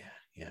 yeah.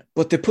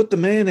 But they put the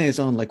mayonnaise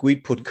on like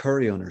we'd put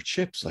curry on our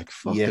chips, like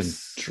fucking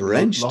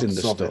drenched in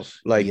the stuff.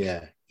 Like,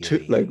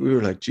 like we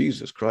were like,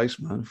 Jesus Christ,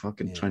 man,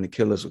 fucking trying to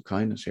kill us with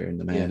kindness here in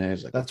the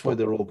mayonnaise. Like, that's why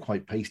they're all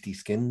quite pasty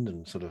skinned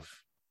and sort of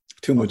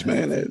too much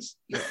mayonnaise.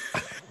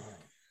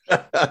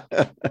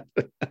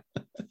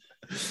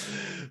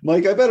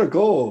 Mike, I better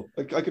go.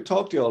 I could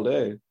talk to you all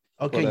day.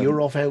 Okay, but, you're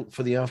off out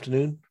for the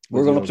afternoon.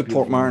 We're going up to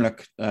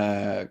Portmarnock,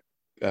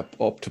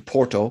 up to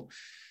Porto,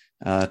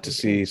 to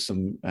see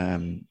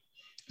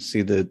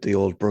see the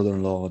old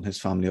brother-in-law and his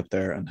family up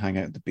there and hang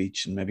out at the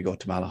beach and maybe go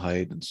to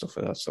Malahide and stuff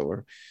like that. So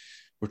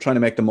we're trying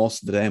to make the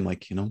most of the day,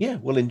 Mike, Yeah,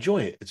 well,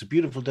 enjoy it. It's a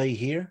beautiful day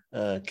here,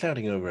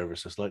 clouding over ever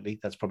so slightly.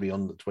 That's probably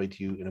on its way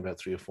to you in about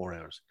 3 or 4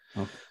 hours.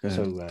 Okay,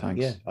 so,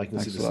 thanks. Yeah, I can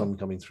see the sun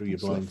coming through your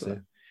blinds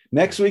there.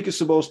 Next week is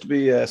supposed to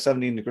be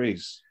 17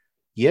 degrees.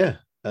 Yeah,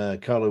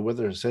 Carlo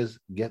Weather says,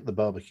 get the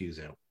barbecues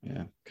out.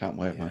 Yeah, can't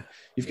wait, man.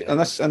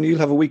 And you'll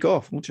have a week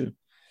off, won't you?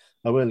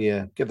 I will,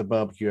 yeah. Get the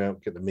barbecue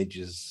out, get the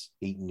midges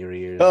eating your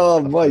ears.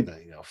 Oh, Mike.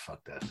 Like fuck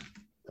that.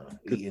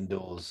 Eat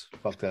indoors.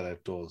 Fuck that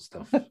outdoors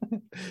stuff.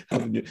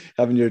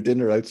 having your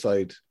dinner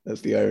outside. That's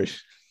the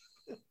Irish.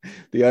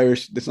 The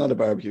Irish, it's not a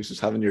barbecue, it's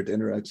just having your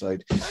dinner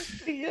outside.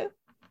 Yeah.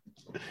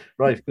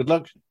 Right, good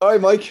luck. All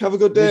right, Mike, have a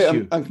good day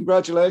and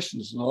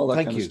congratulations and all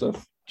that kind of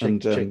stuff.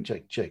 Check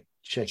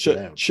it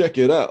out. Check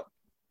it out.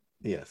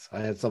 Yes, I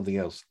had something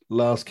else.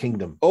 Last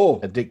Kingdom. Oh.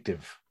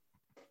 Addictive.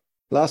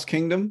 Last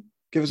Kingdom?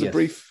 Give us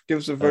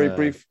a very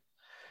brief.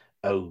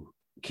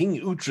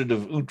 King Uhtred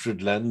of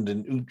Uhtredland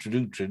and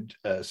Uhtred,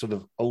 sort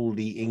of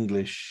oldie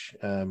English.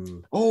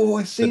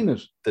 I've seen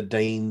it. The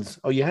Danes.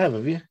 Oh, you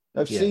have you?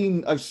 I've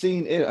seen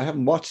it. I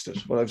haven't watched it,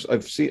 but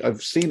I've seen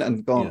it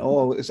and gone. Yeah.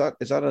 Oh, is that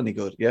any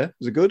good? Yeah,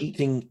 is it good?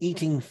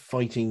 Eating,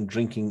 fighting,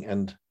 drinking,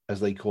 and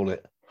as they call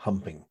it,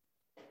 humping.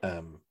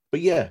 But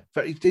yeah,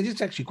 it is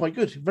actually quite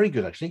good. Very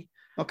good, actually.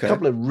 Okay. A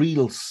couple of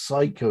real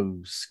psycho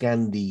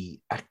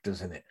Scandi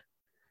actors in it.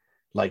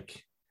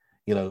 Like,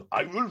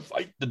 I will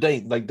fight the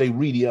Danes. Like, they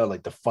really are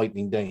like the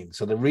fighting Danes.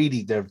 So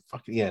they're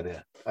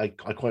fucking, I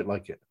quite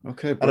like it.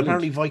 Okay. Brilliant. And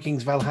apparently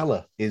Vikings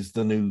Valhalla is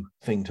the new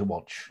thing to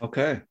watch.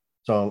 Okay.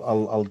 So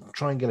I'll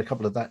try and get a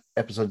couple of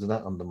episodes of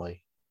that under my...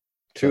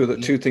 Two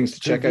things to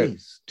check out.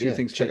 Two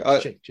things to check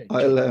out.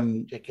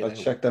 I'll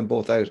check them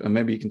both out and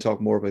maybe you can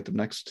talk more about them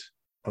next.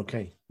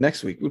 Okay.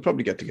 Next week. We'll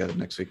probably get together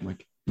next week,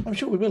 Mike. I'm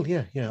sure we will,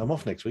 yeah. I'm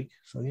off next week.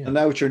 So yeah. And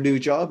now with your new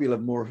job, you'll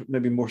have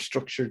more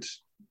structured...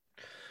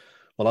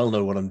 Well, I'll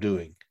know what I'm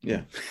doing.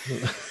 Yeah.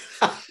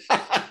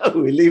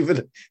 we leave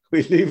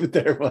it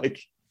there, Mike.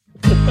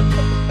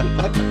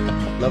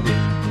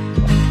 Lovely.